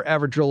should never,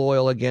 ever drill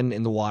oil again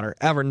in the water.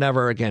 Ever,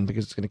 never again,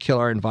 because it's going to kill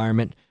our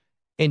environment.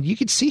 And you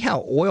can see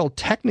how oil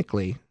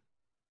technically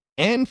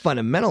and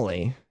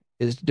fundamentally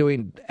is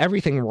doing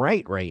everything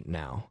right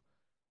now.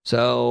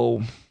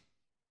 So,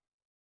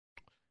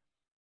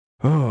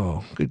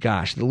 oh, good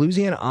gosh. The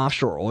Louisiana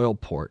Offshore Oil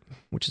Port,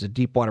 which is a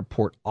deep water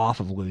port off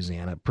of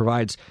Louisiana,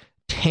 provides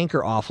tanker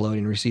offloading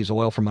and receives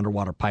oil from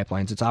underwater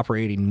pipelines. It's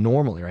operating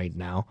normally right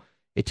now.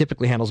 It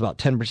typically handles about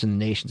 10% of the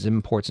nation's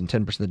imports and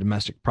 10% of the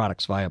domestic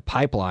products via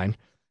pipeline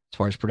as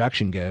far as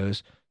production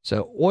goes.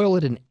 So oil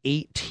at an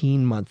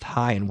 18-month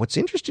high. And what's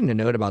interesting to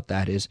note about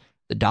that is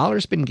the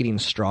dollar's been getting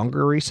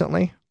stronger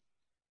recently.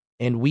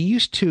 And we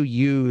used to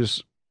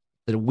use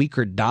the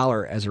weaker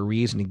dollar as a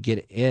reason to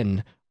get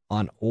in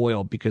on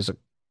oil because a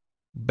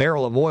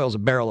barrel of oil is a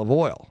barrel of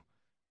oil.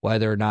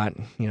 Whether or not,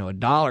 a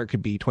dollar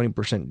could be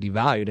 20%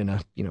 devalued in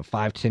a,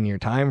 5-10 year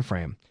time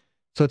frame.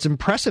 So it's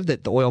impressive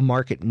that the oil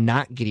market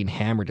not getting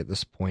hammered at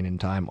this point in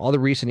time. All the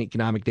recent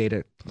economic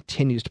data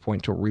continues to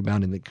point to a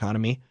rebound in the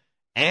economy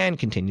and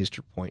continues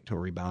to point to a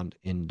rebound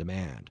in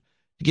demand.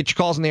 To get your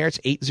calls in the air, it's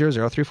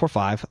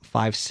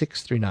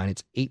 800-345-5639.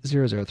 It's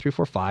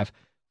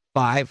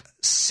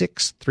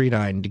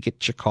 800-345-5639 to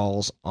get your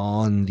calls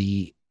on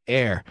the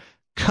air.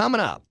 Coming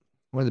up,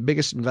 one of the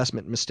biggest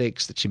investment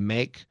mistakes that you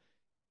make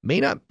may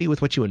not be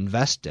with what you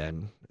invest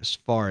in as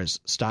far as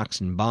stocks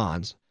and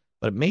bonds,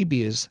 but it may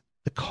be as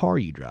the car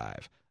you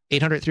drive.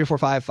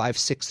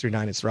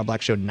 800-345-5639. It's the Rob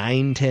Black Show,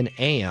 9:10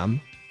 a.m.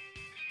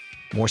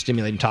 More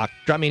stimulating talk.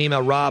 Drop me an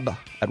email,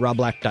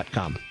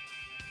 rob@robblack.com.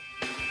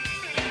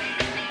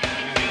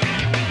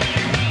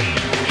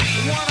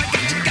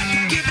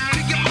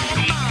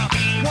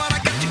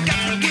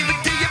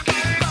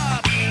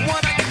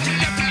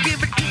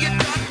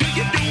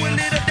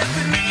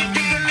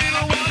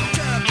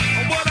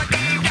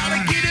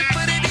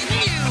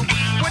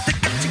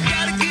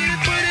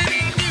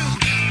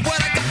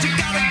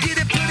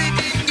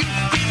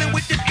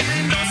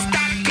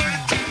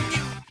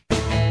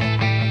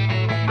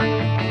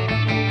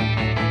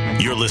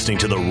 Listening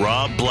to The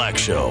Rob Black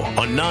Show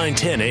on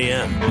 910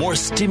 a.m. More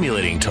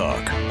stimulating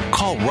talk.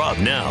 Call Rob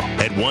now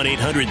at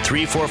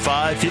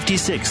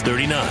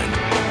 1-800-345-5639.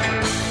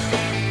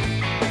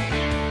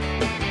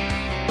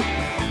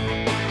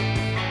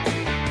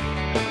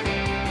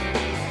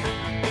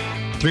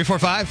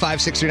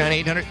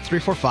 (345-5639)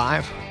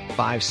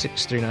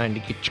 800-345-5639 to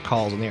get your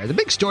calls in there. The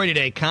big story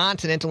today: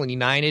 Continental and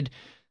United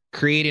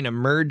creating a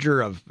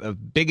merger of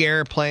big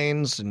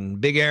airplanes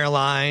and big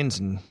airlines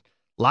and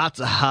lots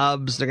of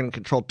hubs. They're going to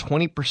control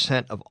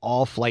 20% of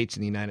all flights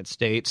in the United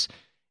States.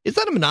 Is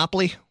that a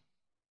monopoly?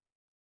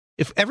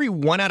 If every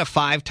 1 out of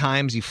 5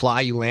 times you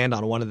fly, you land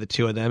on one of the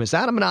two of them, is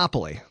that a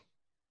monopoly?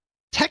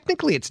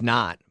 Technically, it's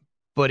not,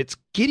 but it's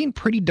getting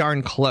pretty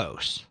darn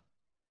close.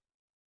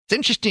 It's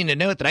interesting to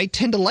note that I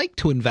tend to like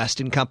to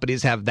invest in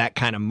companies that have that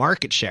kind of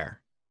market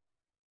share.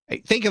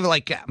 Think of it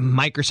like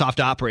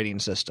Microsoft operating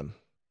system.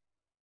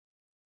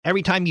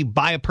 Every time you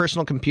buy a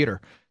personal computer,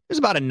 there's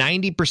about a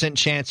 90%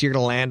 chance you're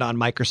going to land on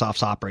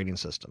Microsoft's operating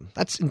system.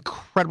 That's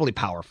incredibly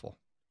powerful.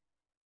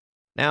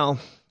 Now,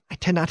 I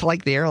tend not to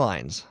like the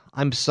airlines.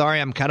 I'm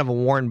sorry, I'm kind of a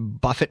Warren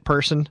Buffett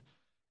person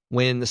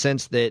in the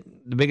sense that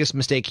the biggest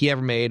mistake he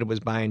ever made was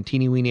buying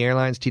teeny-weeny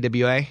airlines,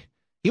 TWA.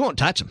 He won't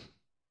touch them.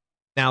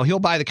 Now, he'll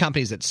buy the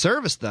companies that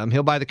service them.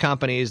 He'll buy the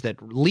companies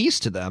that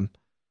lease to them.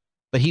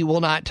 But he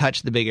will not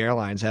touch the big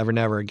airlines ever,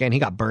 never again. He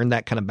got burned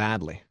that kind of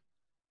badly.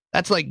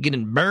 That's like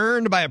getting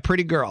burned by a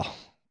pretty girl.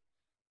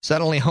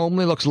 Suddenly,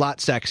 homely looks a lot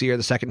sexier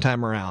the second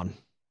time around.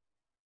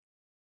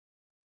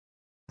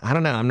 I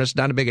don't know. I'm just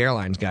not a big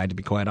airlines guy, to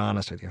be quite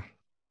honest with you.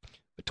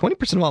 But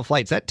 20% of all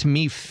flights, that to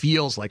me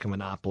feels like a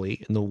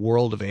monopoly in the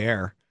world of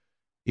air.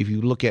 If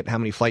you look at how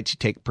many flights you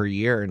take per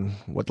year and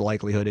what the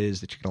likelihood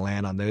is that you're going to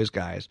land on those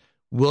guys.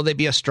 Will they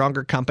be a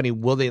stronger company?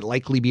 Will they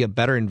likely be a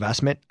better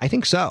investment? I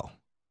think so.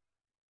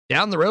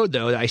 Down the road,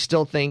 though, I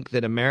still think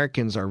that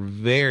Americans are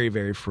very,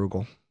 very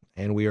frugal.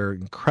 And we are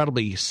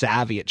incredibly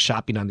savvy at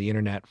shopping on the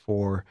internet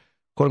for,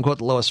 quote-unquote,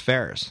 the lowest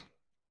fares.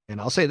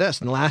 And I'll say this,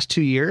 in the last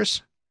 2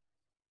 years,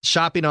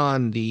 shopping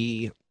on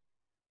the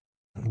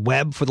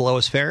web for the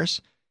lowest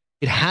fares,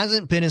 it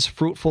hasn't been as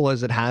fruitful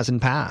as it has in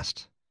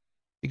past.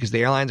 Because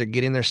the airlines are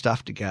getting their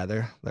stuff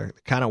together. They're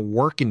kind of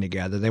working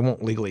together. They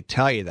won't legally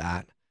tell you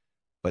that.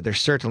 But they're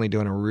certainly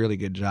doing a really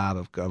good job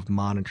of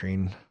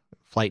monitoring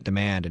flight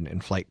demand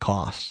and flight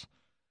costs.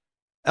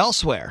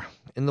 Elsewhere,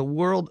 in the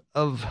world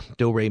of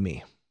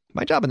do-re-mi,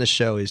 my job on this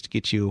show is to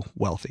get you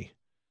wealthy.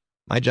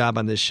 My job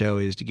on this show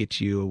is to get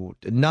you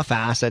enough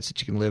assets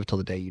that you can live till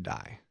the day you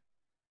die.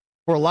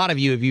 For a lot of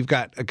you, if you've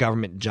got a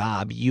government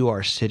job, you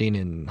are sitting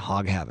in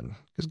hog heaven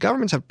because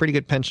governments have pretty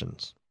good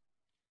pensions.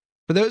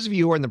 For those of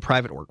you who are in the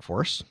private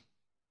workforce,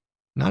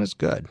 not as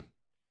good.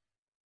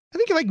 I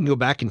think if I can go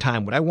back in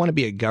time, would I want to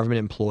be a government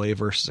employee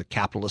versus a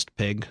capitalist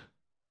pig?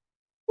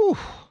 Whew.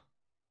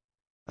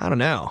 I don't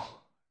know.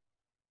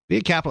 Be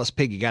a capitalist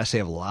pig, you got to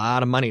save a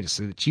lot of money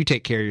so that you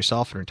take care of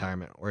yourself in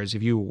retirement. Whereas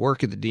if you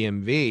work at the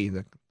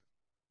DMV,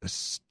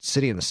 the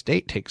city and the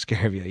state takes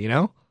care of you, you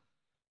know?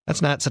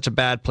 That's not such a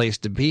bad place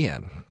to be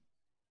in.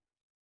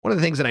 One of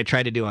the things that I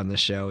try to do on this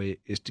show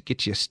is to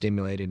get you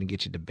stimulated and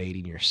get you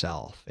debating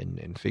yourself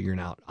and figuring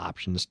out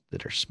options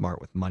that are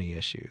smart with money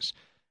issues.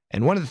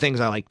 And one of the things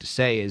I like to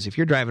say is if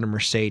you're driving a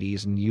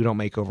Mercedes and you don't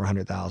make over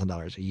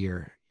 $100,000 a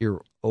year,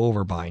 you're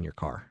overbuying your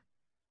car.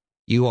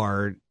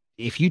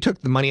 If you took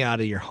the money out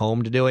of your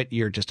home to do it,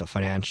 you're just a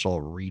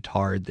financial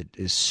retard that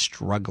is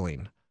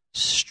struggling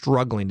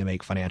to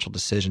make financial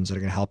decisions that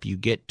are going to help you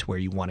get to where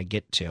you want to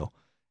get to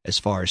as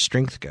far as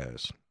strength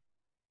goes.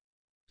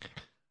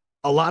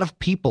 A lot of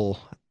people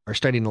are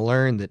starting to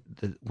learn that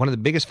one of the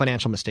biggest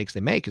financial mistakes they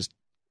make is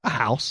a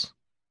house.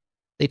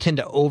 They tend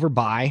to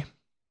overbuy.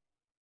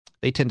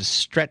 They tend to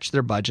stretch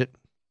their budget,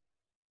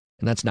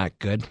 and that's not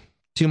good.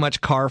 Too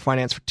much car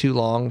finance for too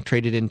long,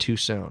 traded in too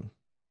soon.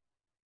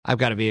 I've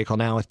got a vehicle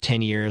now with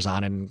 10 years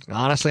on it, and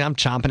honestly, I'm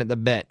chomping at the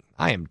bit.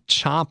 I am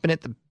chomping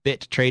at the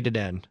bit to trade it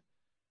in.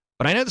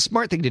 But I know the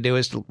smart thing to do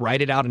is to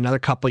ride it out another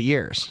couple of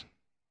years,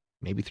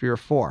 maybe 3 or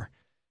 4.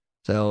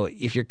 So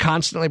if you're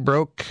constantly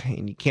broke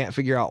and you can't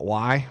figure out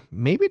why,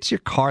 maybe it's your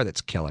car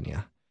that's killing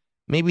you.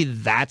 Maybe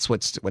that's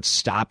what's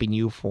stopping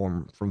you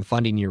from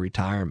funding your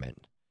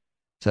retirement.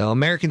 So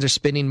Americans are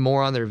spending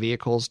more on their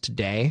vehicles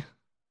today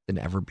than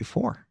ever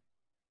before.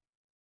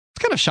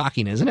 It's kind of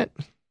shocking, isn't it?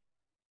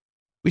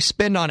 We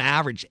spend on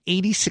average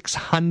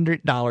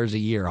 $8,600 a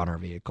year on our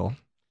vehicle,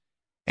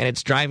 and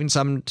it's driving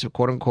some to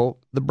quote-unquote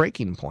the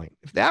breaking point.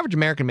 If the average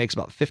American makes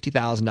about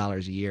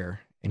 $50,000 a year,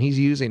 and he's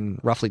using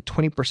roughly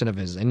 20% of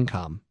his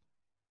income,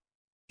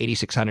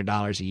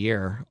 $8,600 a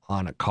year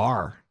on a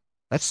car,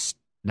 that's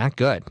not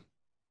good.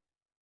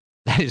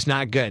 That is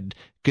not good,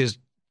 because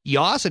you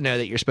also know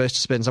that you're supposed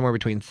to spend somewhere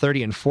between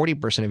 30 and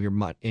 40% of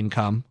your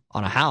income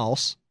on a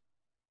house.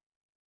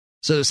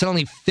 So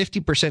suddenly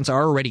 50% is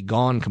already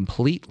gone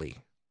completely.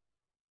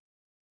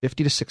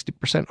 50 to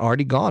 60%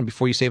 already gone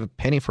before you save a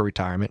penny for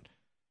retirement,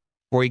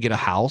 before you get a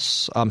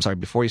house.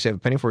 Before you save a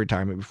penny for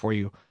retirement, before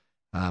you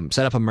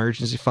set up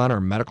emergency fund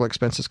or medical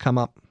expenses come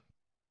up.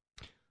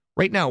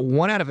 Right now,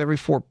 1 out of every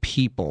 4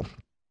 people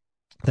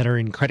that are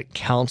in credit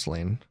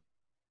counseling,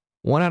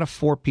 1 out of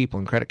 4 people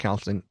in credit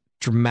counseling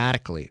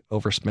dramatically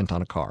overspent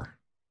on a car.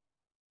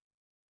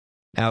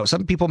 Now,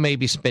 some people may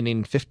be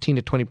spending 15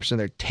 to 20% of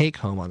their take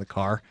home on the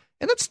car,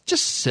 and that's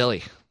just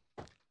silly.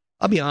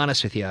 I'll be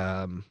honest with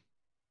you.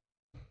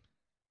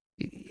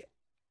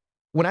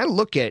 When I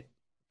look at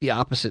the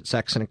opposite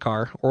sex in a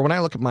car, or when I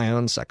look at my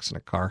own sex in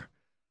a car,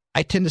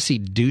 I tend to see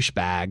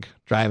douchebag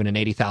driving an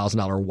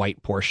 $80,000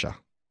 white Porsche.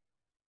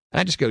 And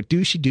I just go,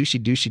 douchey,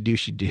 douchey, douchey,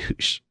 douchey,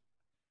 douche.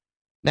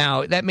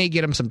 Now, that may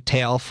get him some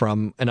tail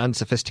from an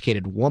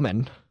unsophisticated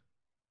woman,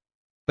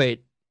 but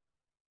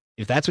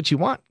if that's what you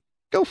want,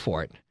 go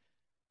for it.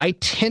 I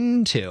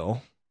tend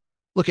to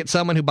look at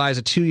someone who buys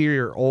a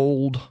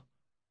 2-year-old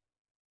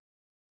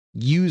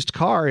used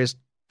car as,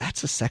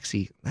 that's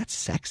sexy.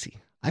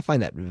 I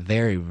find that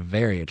very,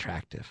 very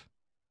attractive.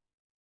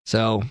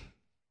 So,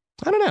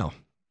 I don't know.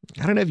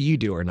 I don't know if you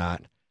do or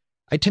not.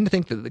 I tend to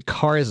think that the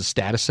car as a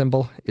status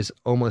symbol is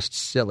almost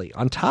silly.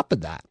 On top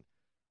of that,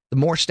 the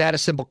more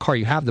status symbol car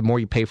you have, the more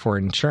you pay for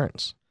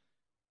insurance.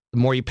 The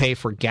more you pay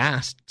for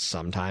gas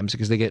sometimes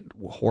because they get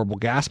horrible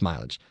gas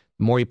mileage.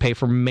 The more you pay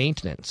for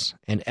maintenance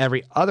and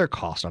every other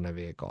cost on a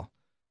vehicle.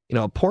 You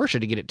know, a Porsche,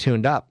 to get it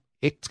tuned up,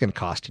 it's going to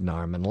cost you an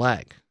arm and a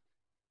leg.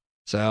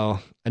 So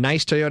a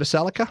nice Toyota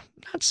Celica,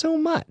 not so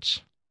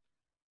much.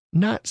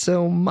 Not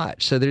so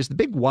much. So there's the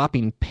big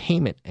whopping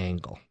payment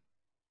angle.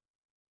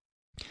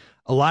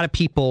 A lot of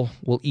people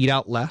will eat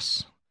out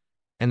less,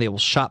 and they will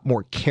shop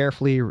more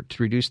carefully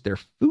to reduce their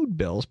food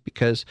bills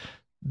because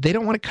they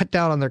don't want to cut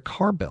down on their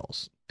car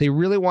bills. They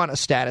really want a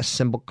status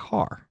symbol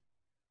car.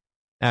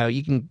 Now,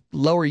 you can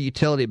lower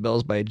utility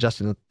bills by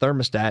adjusting the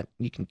thermostat.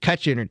 You can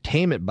cut your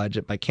entertainment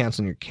budget by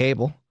canceling your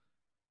cable.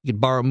 You can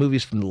borrow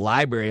movies from the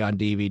library on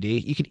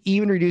DVD. You could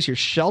even reduce your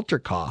shelter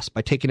costs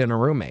by taking in a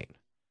roommate.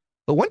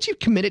 But once you've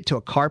committed to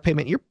a car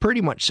payment, you're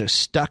pretty much so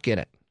stuck in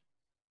it.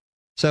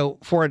 So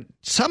for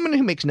someone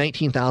who makes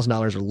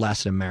 $19,000 or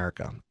less in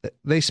America,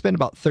 they spend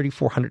about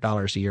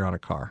 $3,400 a year on a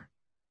car.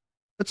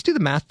 Let's do the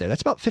math there.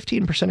 That's about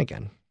 15%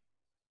 again.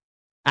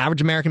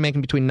 Average American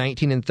making between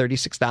 $19,000 and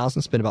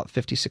 $36,000 spend about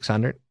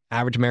 $5,600.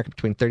 Average American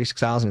between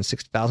 $36,000 and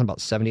 $60,000 about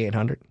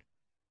 $7,800.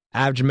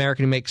 Average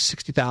American who makes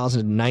 $60,000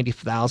 and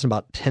 $90,000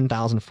 about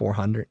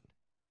 $10,400.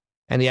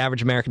 And the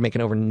average American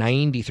making over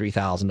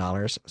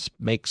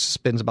 $93,000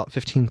 spends about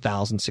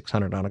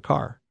 $15,600 on a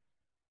car.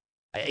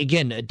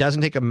 Again, it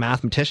doesn't take a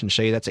mathematician to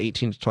show you that's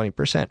 18 to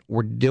 20%.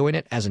 We're doing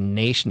it as a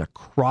nation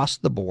across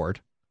the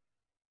board.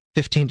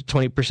 15 to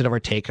 20% of our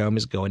take home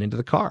is going into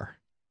the car.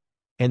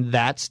 And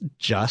that's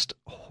just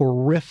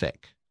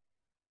horrific.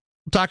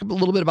 We'll talk a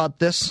little bit about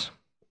this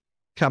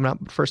coming up.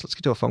 But first, let's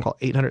get to a phone call.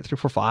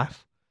 800-345-5639.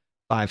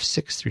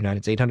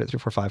 It's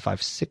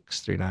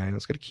 800-345-5639.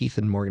 Let's go to Keith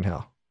in Morgan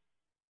Hill.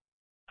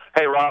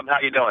 Hey, Rob, how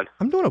you doing?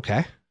 I'm doing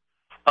okay.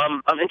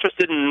 I'm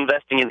interested in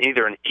investing in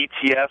either an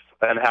ETF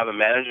and have a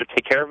manager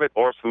take care of it,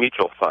 or some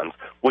mutual funds.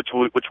 Which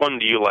one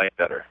do you like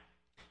better?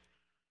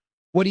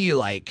 What do you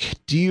like?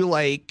 Do you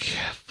like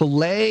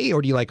filet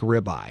or do you like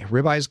ribeye?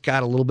 Ribeye's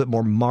got a little bit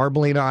more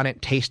marbling on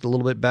it, tastes a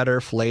little bit better.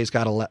 Filet's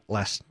got a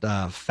less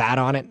fat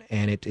on it,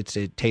 and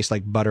it tastes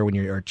like butter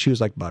or chews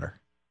like butter.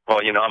 Well,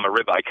 I'm a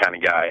ribeye kind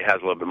of guy. It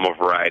has a little bit more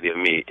variety of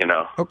meat,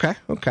 Okay.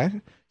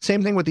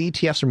 Same thing with the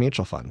ETFs or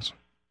mutual funds.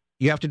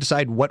 You have to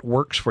decide what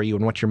works for you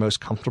and what you're most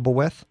comfortable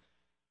with,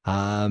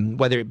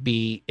 whether it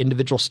be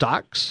individual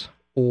stocks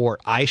or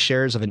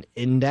iShares of an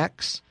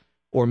index,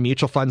 or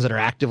mutual funds that are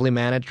actively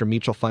managed, or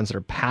mutual funds that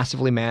are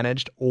passively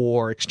managed,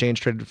 or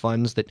exchange-traded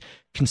funds that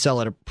can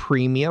sell at a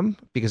premium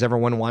because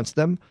everyone wants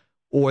them,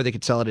 or they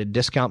could sell at a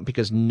discount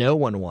because no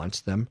one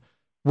wants them.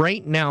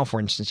 Right now, for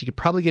instance, you could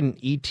probably get an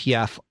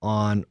ETF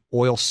on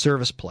oil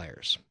service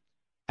players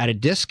at a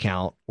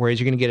discount, whereas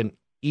you're going to get an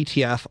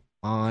ETF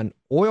on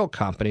oil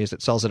companies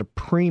that sells at a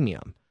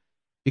premium.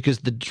 Because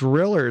the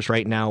drillers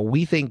right now,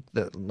 we think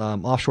that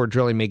offshore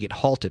drilling may get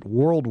halted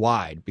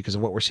worldwide because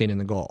of what we're seeing in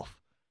the Gulf.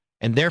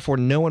 And therefore,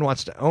 no one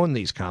wants to own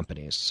these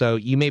companies. So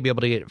you may be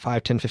able to get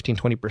 5, 10, 15,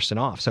 20%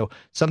 off. So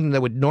something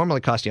that would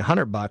normally cost you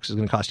 $100 is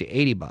going to cost you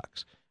 $80.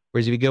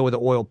 Whereas if you go with the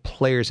oil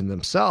players in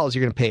themselves,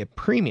 you're going to pay a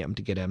premium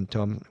to get into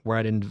them, where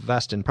I'd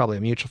invest in probably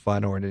a mutual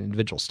fund or an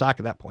individual stock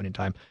at that point in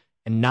time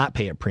and not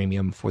pay a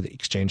premium for the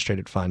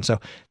exchange-traded fund. So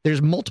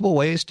there's multiple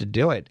ways to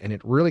do it. And it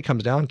really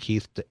comes down,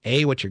 Keith, to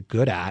A, what you're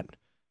good at,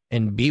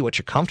 and B, what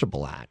you're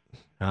comfortable at.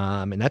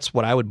 And that's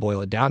what I would boil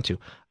it down to.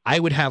 I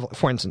would have,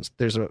 for instance,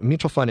 there's a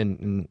mutual fund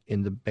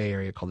in the Bay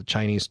Area called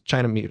the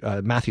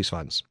China Matthews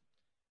Funds.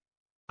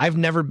 I've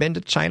never been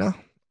to China.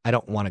 I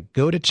don't want to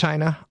go to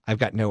China. I've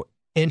got no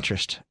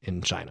interest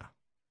in China.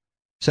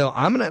 So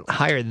I'm going to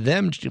hire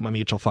them to do my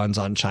mutual funds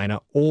on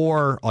China,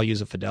 or I'll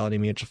use a Fidelity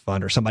mutual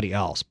fund or somebody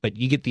else. But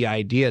you get the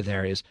idea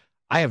there is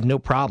I have no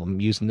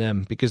problem using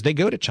them because they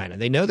go to China.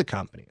 They know the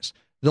companies.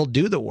 They'll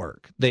do the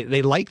work.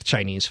 They like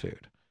Chinese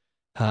food.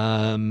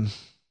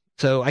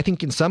 So I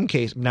think in some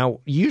cases,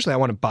 now, usually I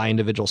want to buy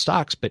individual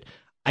stocks, but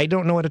I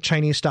don't know what a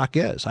Chinese stock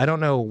is. I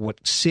don't know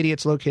what city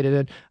it's located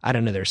in. I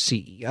don't know their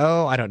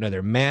CEO. I don't know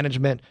their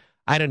management.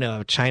 I don't know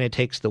if China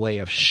takes the way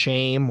of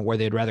shame, where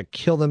they'd rather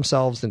kill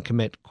themselves than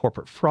commit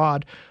corporate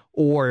fraud,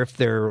 or if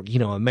they're,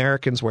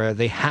 Americans where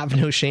they have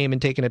no shame in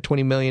taking a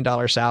 $20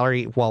 million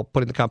salary while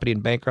putting the company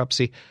in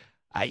bankruptcy.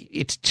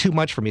 It's too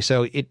much for me.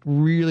 So it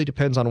really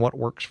depends on what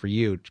works for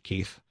you,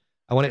 Keith.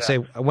 I wouldn't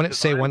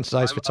say one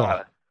size fits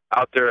all.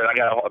 Out there, and I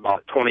got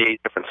about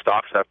 28 different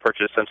stocks that I've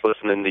purchased since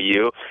listening to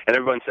you. And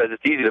everyone says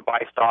it's easy to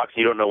buy stocks,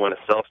 and you don't know when to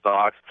sell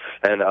stocks.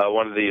 And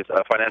one of these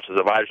financial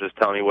advisors is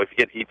telling me, well, if you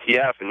get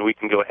ETF and we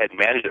can go ahead and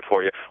manage it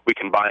for you, we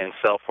can buy and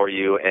sell for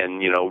you, and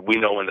we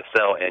know when to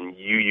sell, and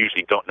you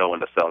usually don't know when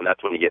to sell, and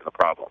that's when you get in the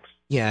problems.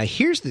 Yeah,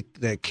 here's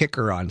the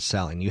kicker on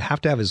selling. You have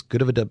to have as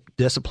good of a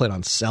discipline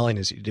on selling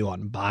as you do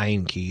on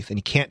buying, Keith, and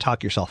you can't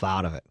talk yourself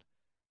out of it.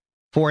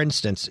 For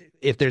instance,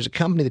 if there's a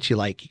company that you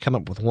like, you come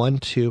up with 1,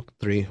 2,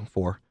 3,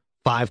 4,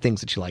 5 things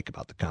that you like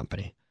about the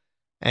company.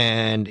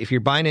 And if you're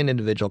buying an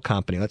individual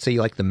company, let's say you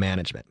like the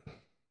management.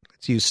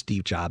 Let's use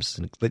Steve Jobs.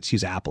 Let's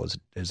use Apple as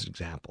an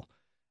example.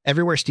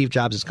 Everywhere Steve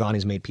Jobs has gone,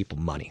 he's made people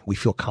money. We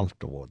feel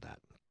comfortable with that.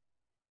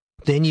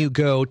 Then you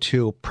go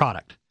to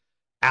product.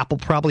 Apple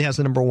probably has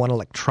the number 1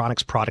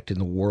 electronics product in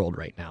the world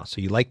right now.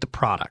 So you like the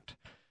product.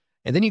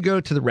 And then you go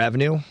to the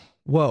revenue.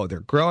 Whoa, they're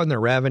growing their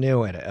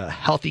revenue at a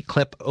healthy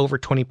clip, over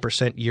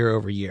 20% year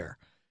over year.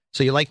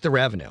 So you like the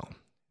revenue.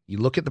 You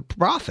look at the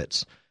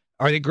profits.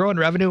 Are they growing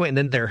revenue and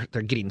then they're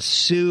getting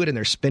sued and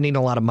they're spending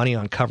a lot of money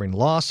on covering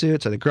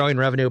lawsuits? Are they growing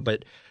revenue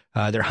but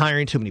they're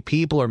hiring too many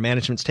people, or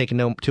management's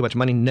taking too much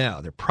money?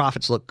 No, their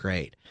profits look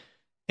great.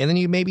 And then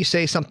you maybe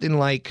say something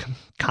like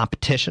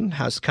competition.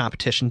 How's the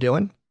competition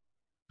doing?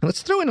 And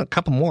let's throw in a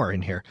couple more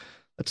in here.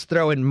 Let's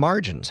throw in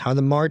margins. How are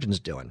the margins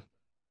doing?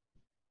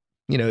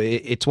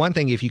 It's one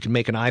thing if you can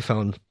make an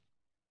iPhone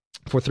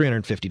for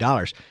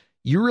 $350.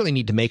 You really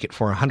need to make it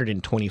for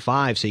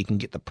 $125 so you can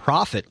get the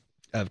profit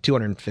of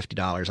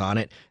 $250 on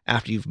it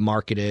after you've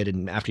marketed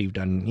and after you've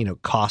done,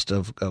 cost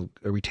of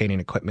retaining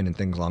equipment and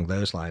things along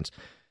those lines.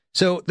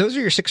 So those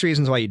are your 6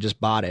 reasons why you just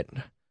bought it.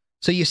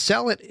 So you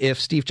sell it if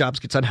Steve Jobs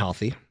gets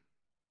unhealthy.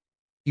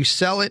 You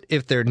sell it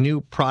if their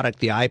new product,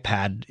 the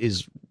iPad,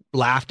 is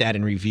laughed at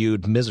and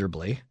reviewed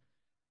miserably.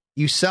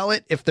 You sell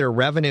it if their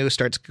revenue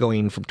starts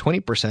going from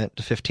 20%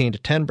 to 15 to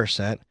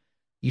 10%.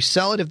 You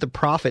sell it if the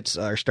profits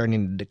are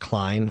starting to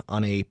decline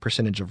on a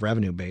percentage of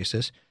revenue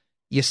basis.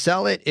 You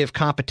sell it if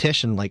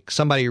competition, like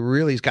somebody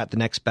really's got the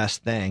next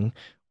best thing,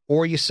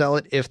 or you sell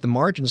it if the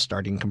margin's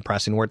starting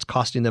compressing, where it's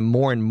costing them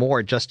more and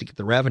more just to get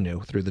the revenue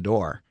through the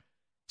door.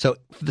 So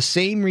for the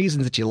same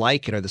reasons that you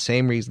like it are the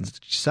same reasons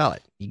that you sell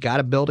it. You got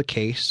to build a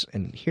case.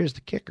 And here's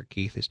the kicker,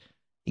 Keith, is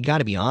you got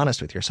to be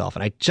honest with yourself.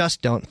 And I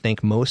just don't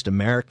think most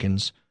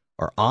Americans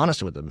are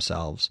honest with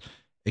themselves.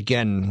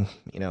 Again,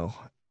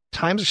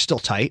 times are still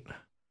tight.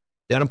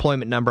 The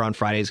unemployment number on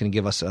Friday is going to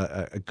give us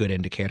a good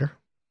indicator.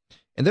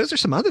 And those are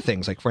some other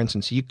things. Like, for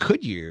instance, you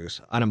could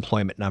use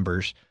unemployment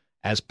numbers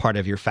as part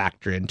of your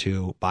factor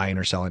into buying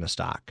or selling a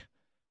stock.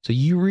 So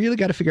you really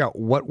got to figure out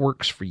what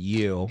works for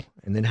you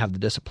and then have the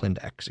discipline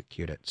to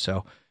execute it.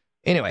 So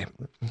anyway,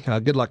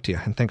 good luck to you.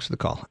 And thanks for the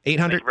call.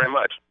 800. Thank you very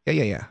much.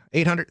 Yeah.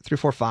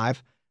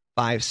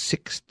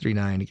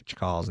 800-345-5639 to get your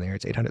calls in the air.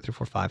 It's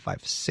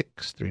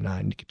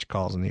 800-345-5639 to get your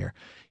calls in the air.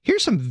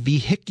 Here's some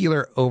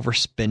vehicular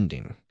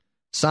overspending.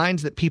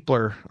 Signs that people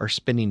are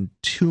spending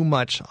too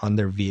much on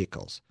their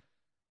vehicles.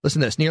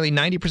 Listen to this. Nearly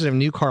 90% of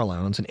new car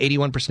loans and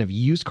 81% of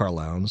used car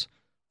loans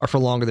are for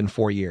longer than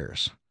 4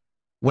 years.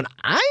 When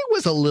I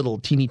was a little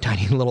teeny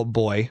tiny little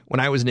boy, when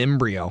I was an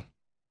embryo,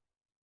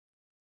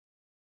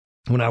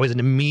 when I was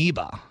an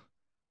amoeba,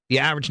 the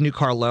average new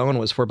car loan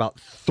was for about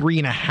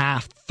 3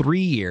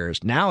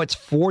 years. Now it's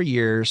 4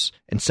 years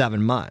and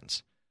 7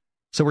 months.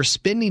 So we're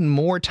spending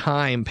more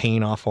time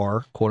paying off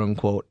our quote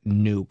unquote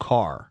new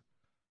car.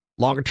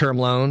 Longer term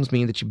loans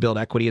mean that you build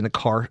equity in the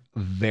car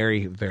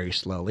very, very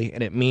slowly.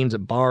 And it means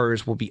that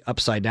borrowers will be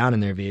upside down in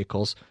their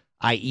vehicles,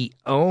 i.e.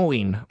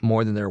 owing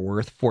more than they're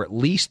worth for at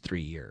least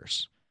 3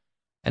 years.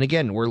 And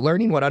again, we're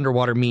learning what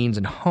underwater means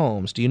in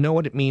homes. Do you know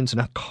what it means in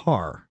a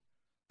car?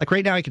 Like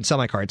right now, I can sell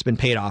my car. It's been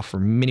paid off for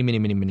many, many,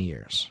 many, many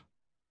years.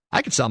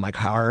 I could sell my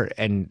car,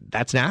 and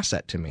that's an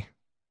asset to me.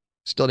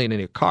 Still need a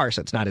new car,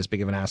 so it's not as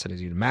big of an asset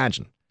as you'd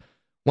imagine.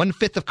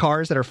 1/5 of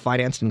cars that are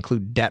financed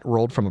include debt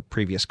rolled from a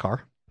previous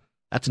car.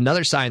 That's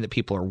another sign that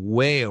people are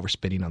way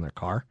overspending on their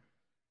car.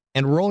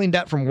 And rolling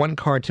debt from one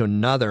car to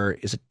another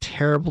is a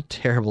terrible,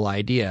 terrible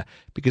idea,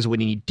 because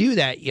when you do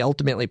that, you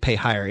ultimately pay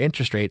higher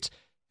interest rates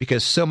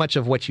because so much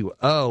of what you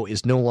owe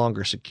is no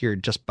longer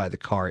secured just by the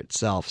car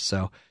itself.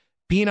 So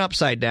being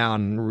upside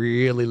down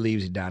really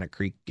leaves you down a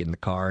creek in the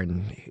car.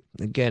 And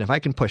again, if I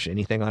can push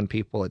anything on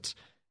people,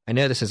 I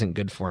know this isn't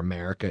good for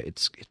America.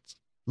 It's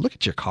look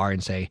at your car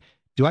and say,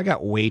 do I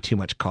got way too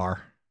much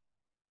car?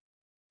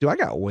 Do I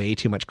got way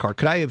too much car?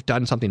 Could I have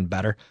done something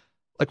better?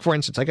 Like, for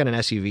instance, I got an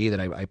SUV that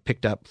I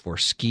picked up for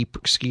ski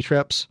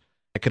trips.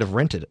 I could have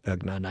rented a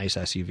nice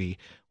SUV,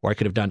 or I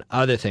could have done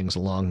other things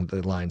along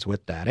the lines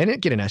with that. I didn't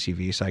get an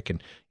SUV so I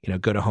can,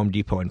 go to Home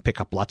Depot and pick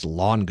up lots of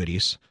lawn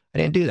goodies. I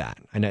didn't do that.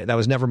 That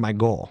was never my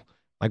goal.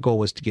 My goal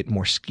was to get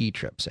more ski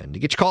trips in. To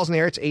get your calls in the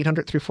air, it's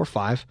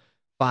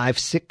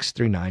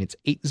 800-345-5639. It's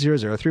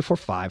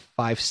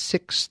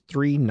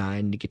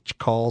 800-345-5639 to get your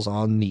calls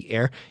on the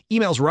air.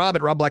 Emails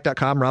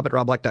rob@robblack.com,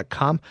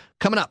 rob@robblack.com.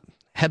 Coming up,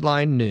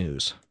 headline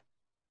news.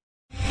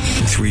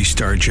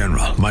 3-star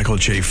General Michael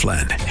J.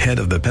 Flynn, head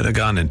of the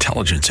Pentagon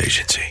Intelligence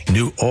Agency,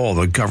 knew all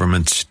the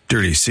government's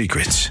dirty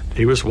secrets.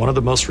 He was one of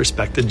the most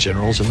respected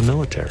generals in the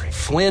military.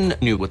 Flynn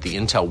knew what the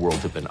intel world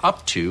had been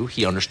up to.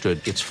 He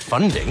understood its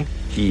funding.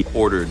 He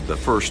ordered the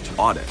first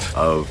audit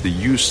of the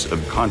use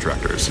of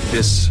contractors.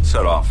 This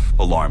set off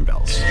alarm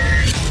bells.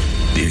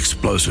 The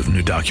explosive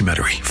new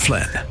documentary,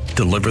 Flynn,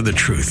 Deliver the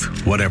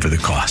Truth, Whatever the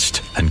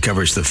Cost,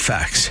 uncovers the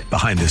facts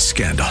behind this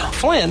scandal.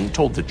 Flynn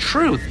told the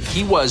truth.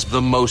 He was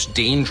the most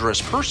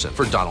dangerous person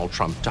for Donald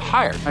Trump to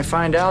hire. I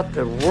find out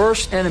the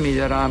worst enemy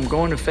that I'm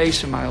going to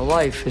face in my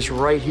life is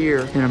right here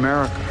in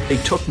America. They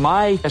took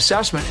my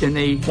assessment and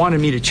they wanted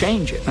me to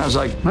change it. And I was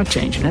like, I'm not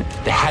changing it.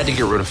 They had to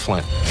get rid of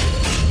Flynn.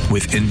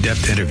 With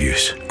in-depth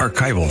interviews,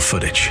 archival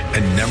footage,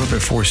 and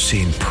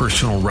never-before-seen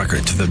personal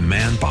records of the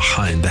man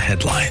behind the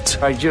headlines.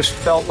 I just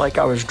felt like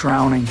I was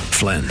drowning.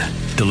 Flynn,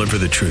 Deliver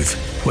the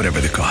Truth, Whatever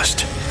the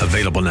Cost.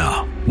 Available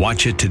now.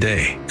 Watch it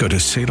today. Go to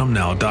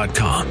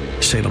salemnow.com.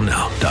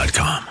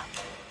 salemnow.com.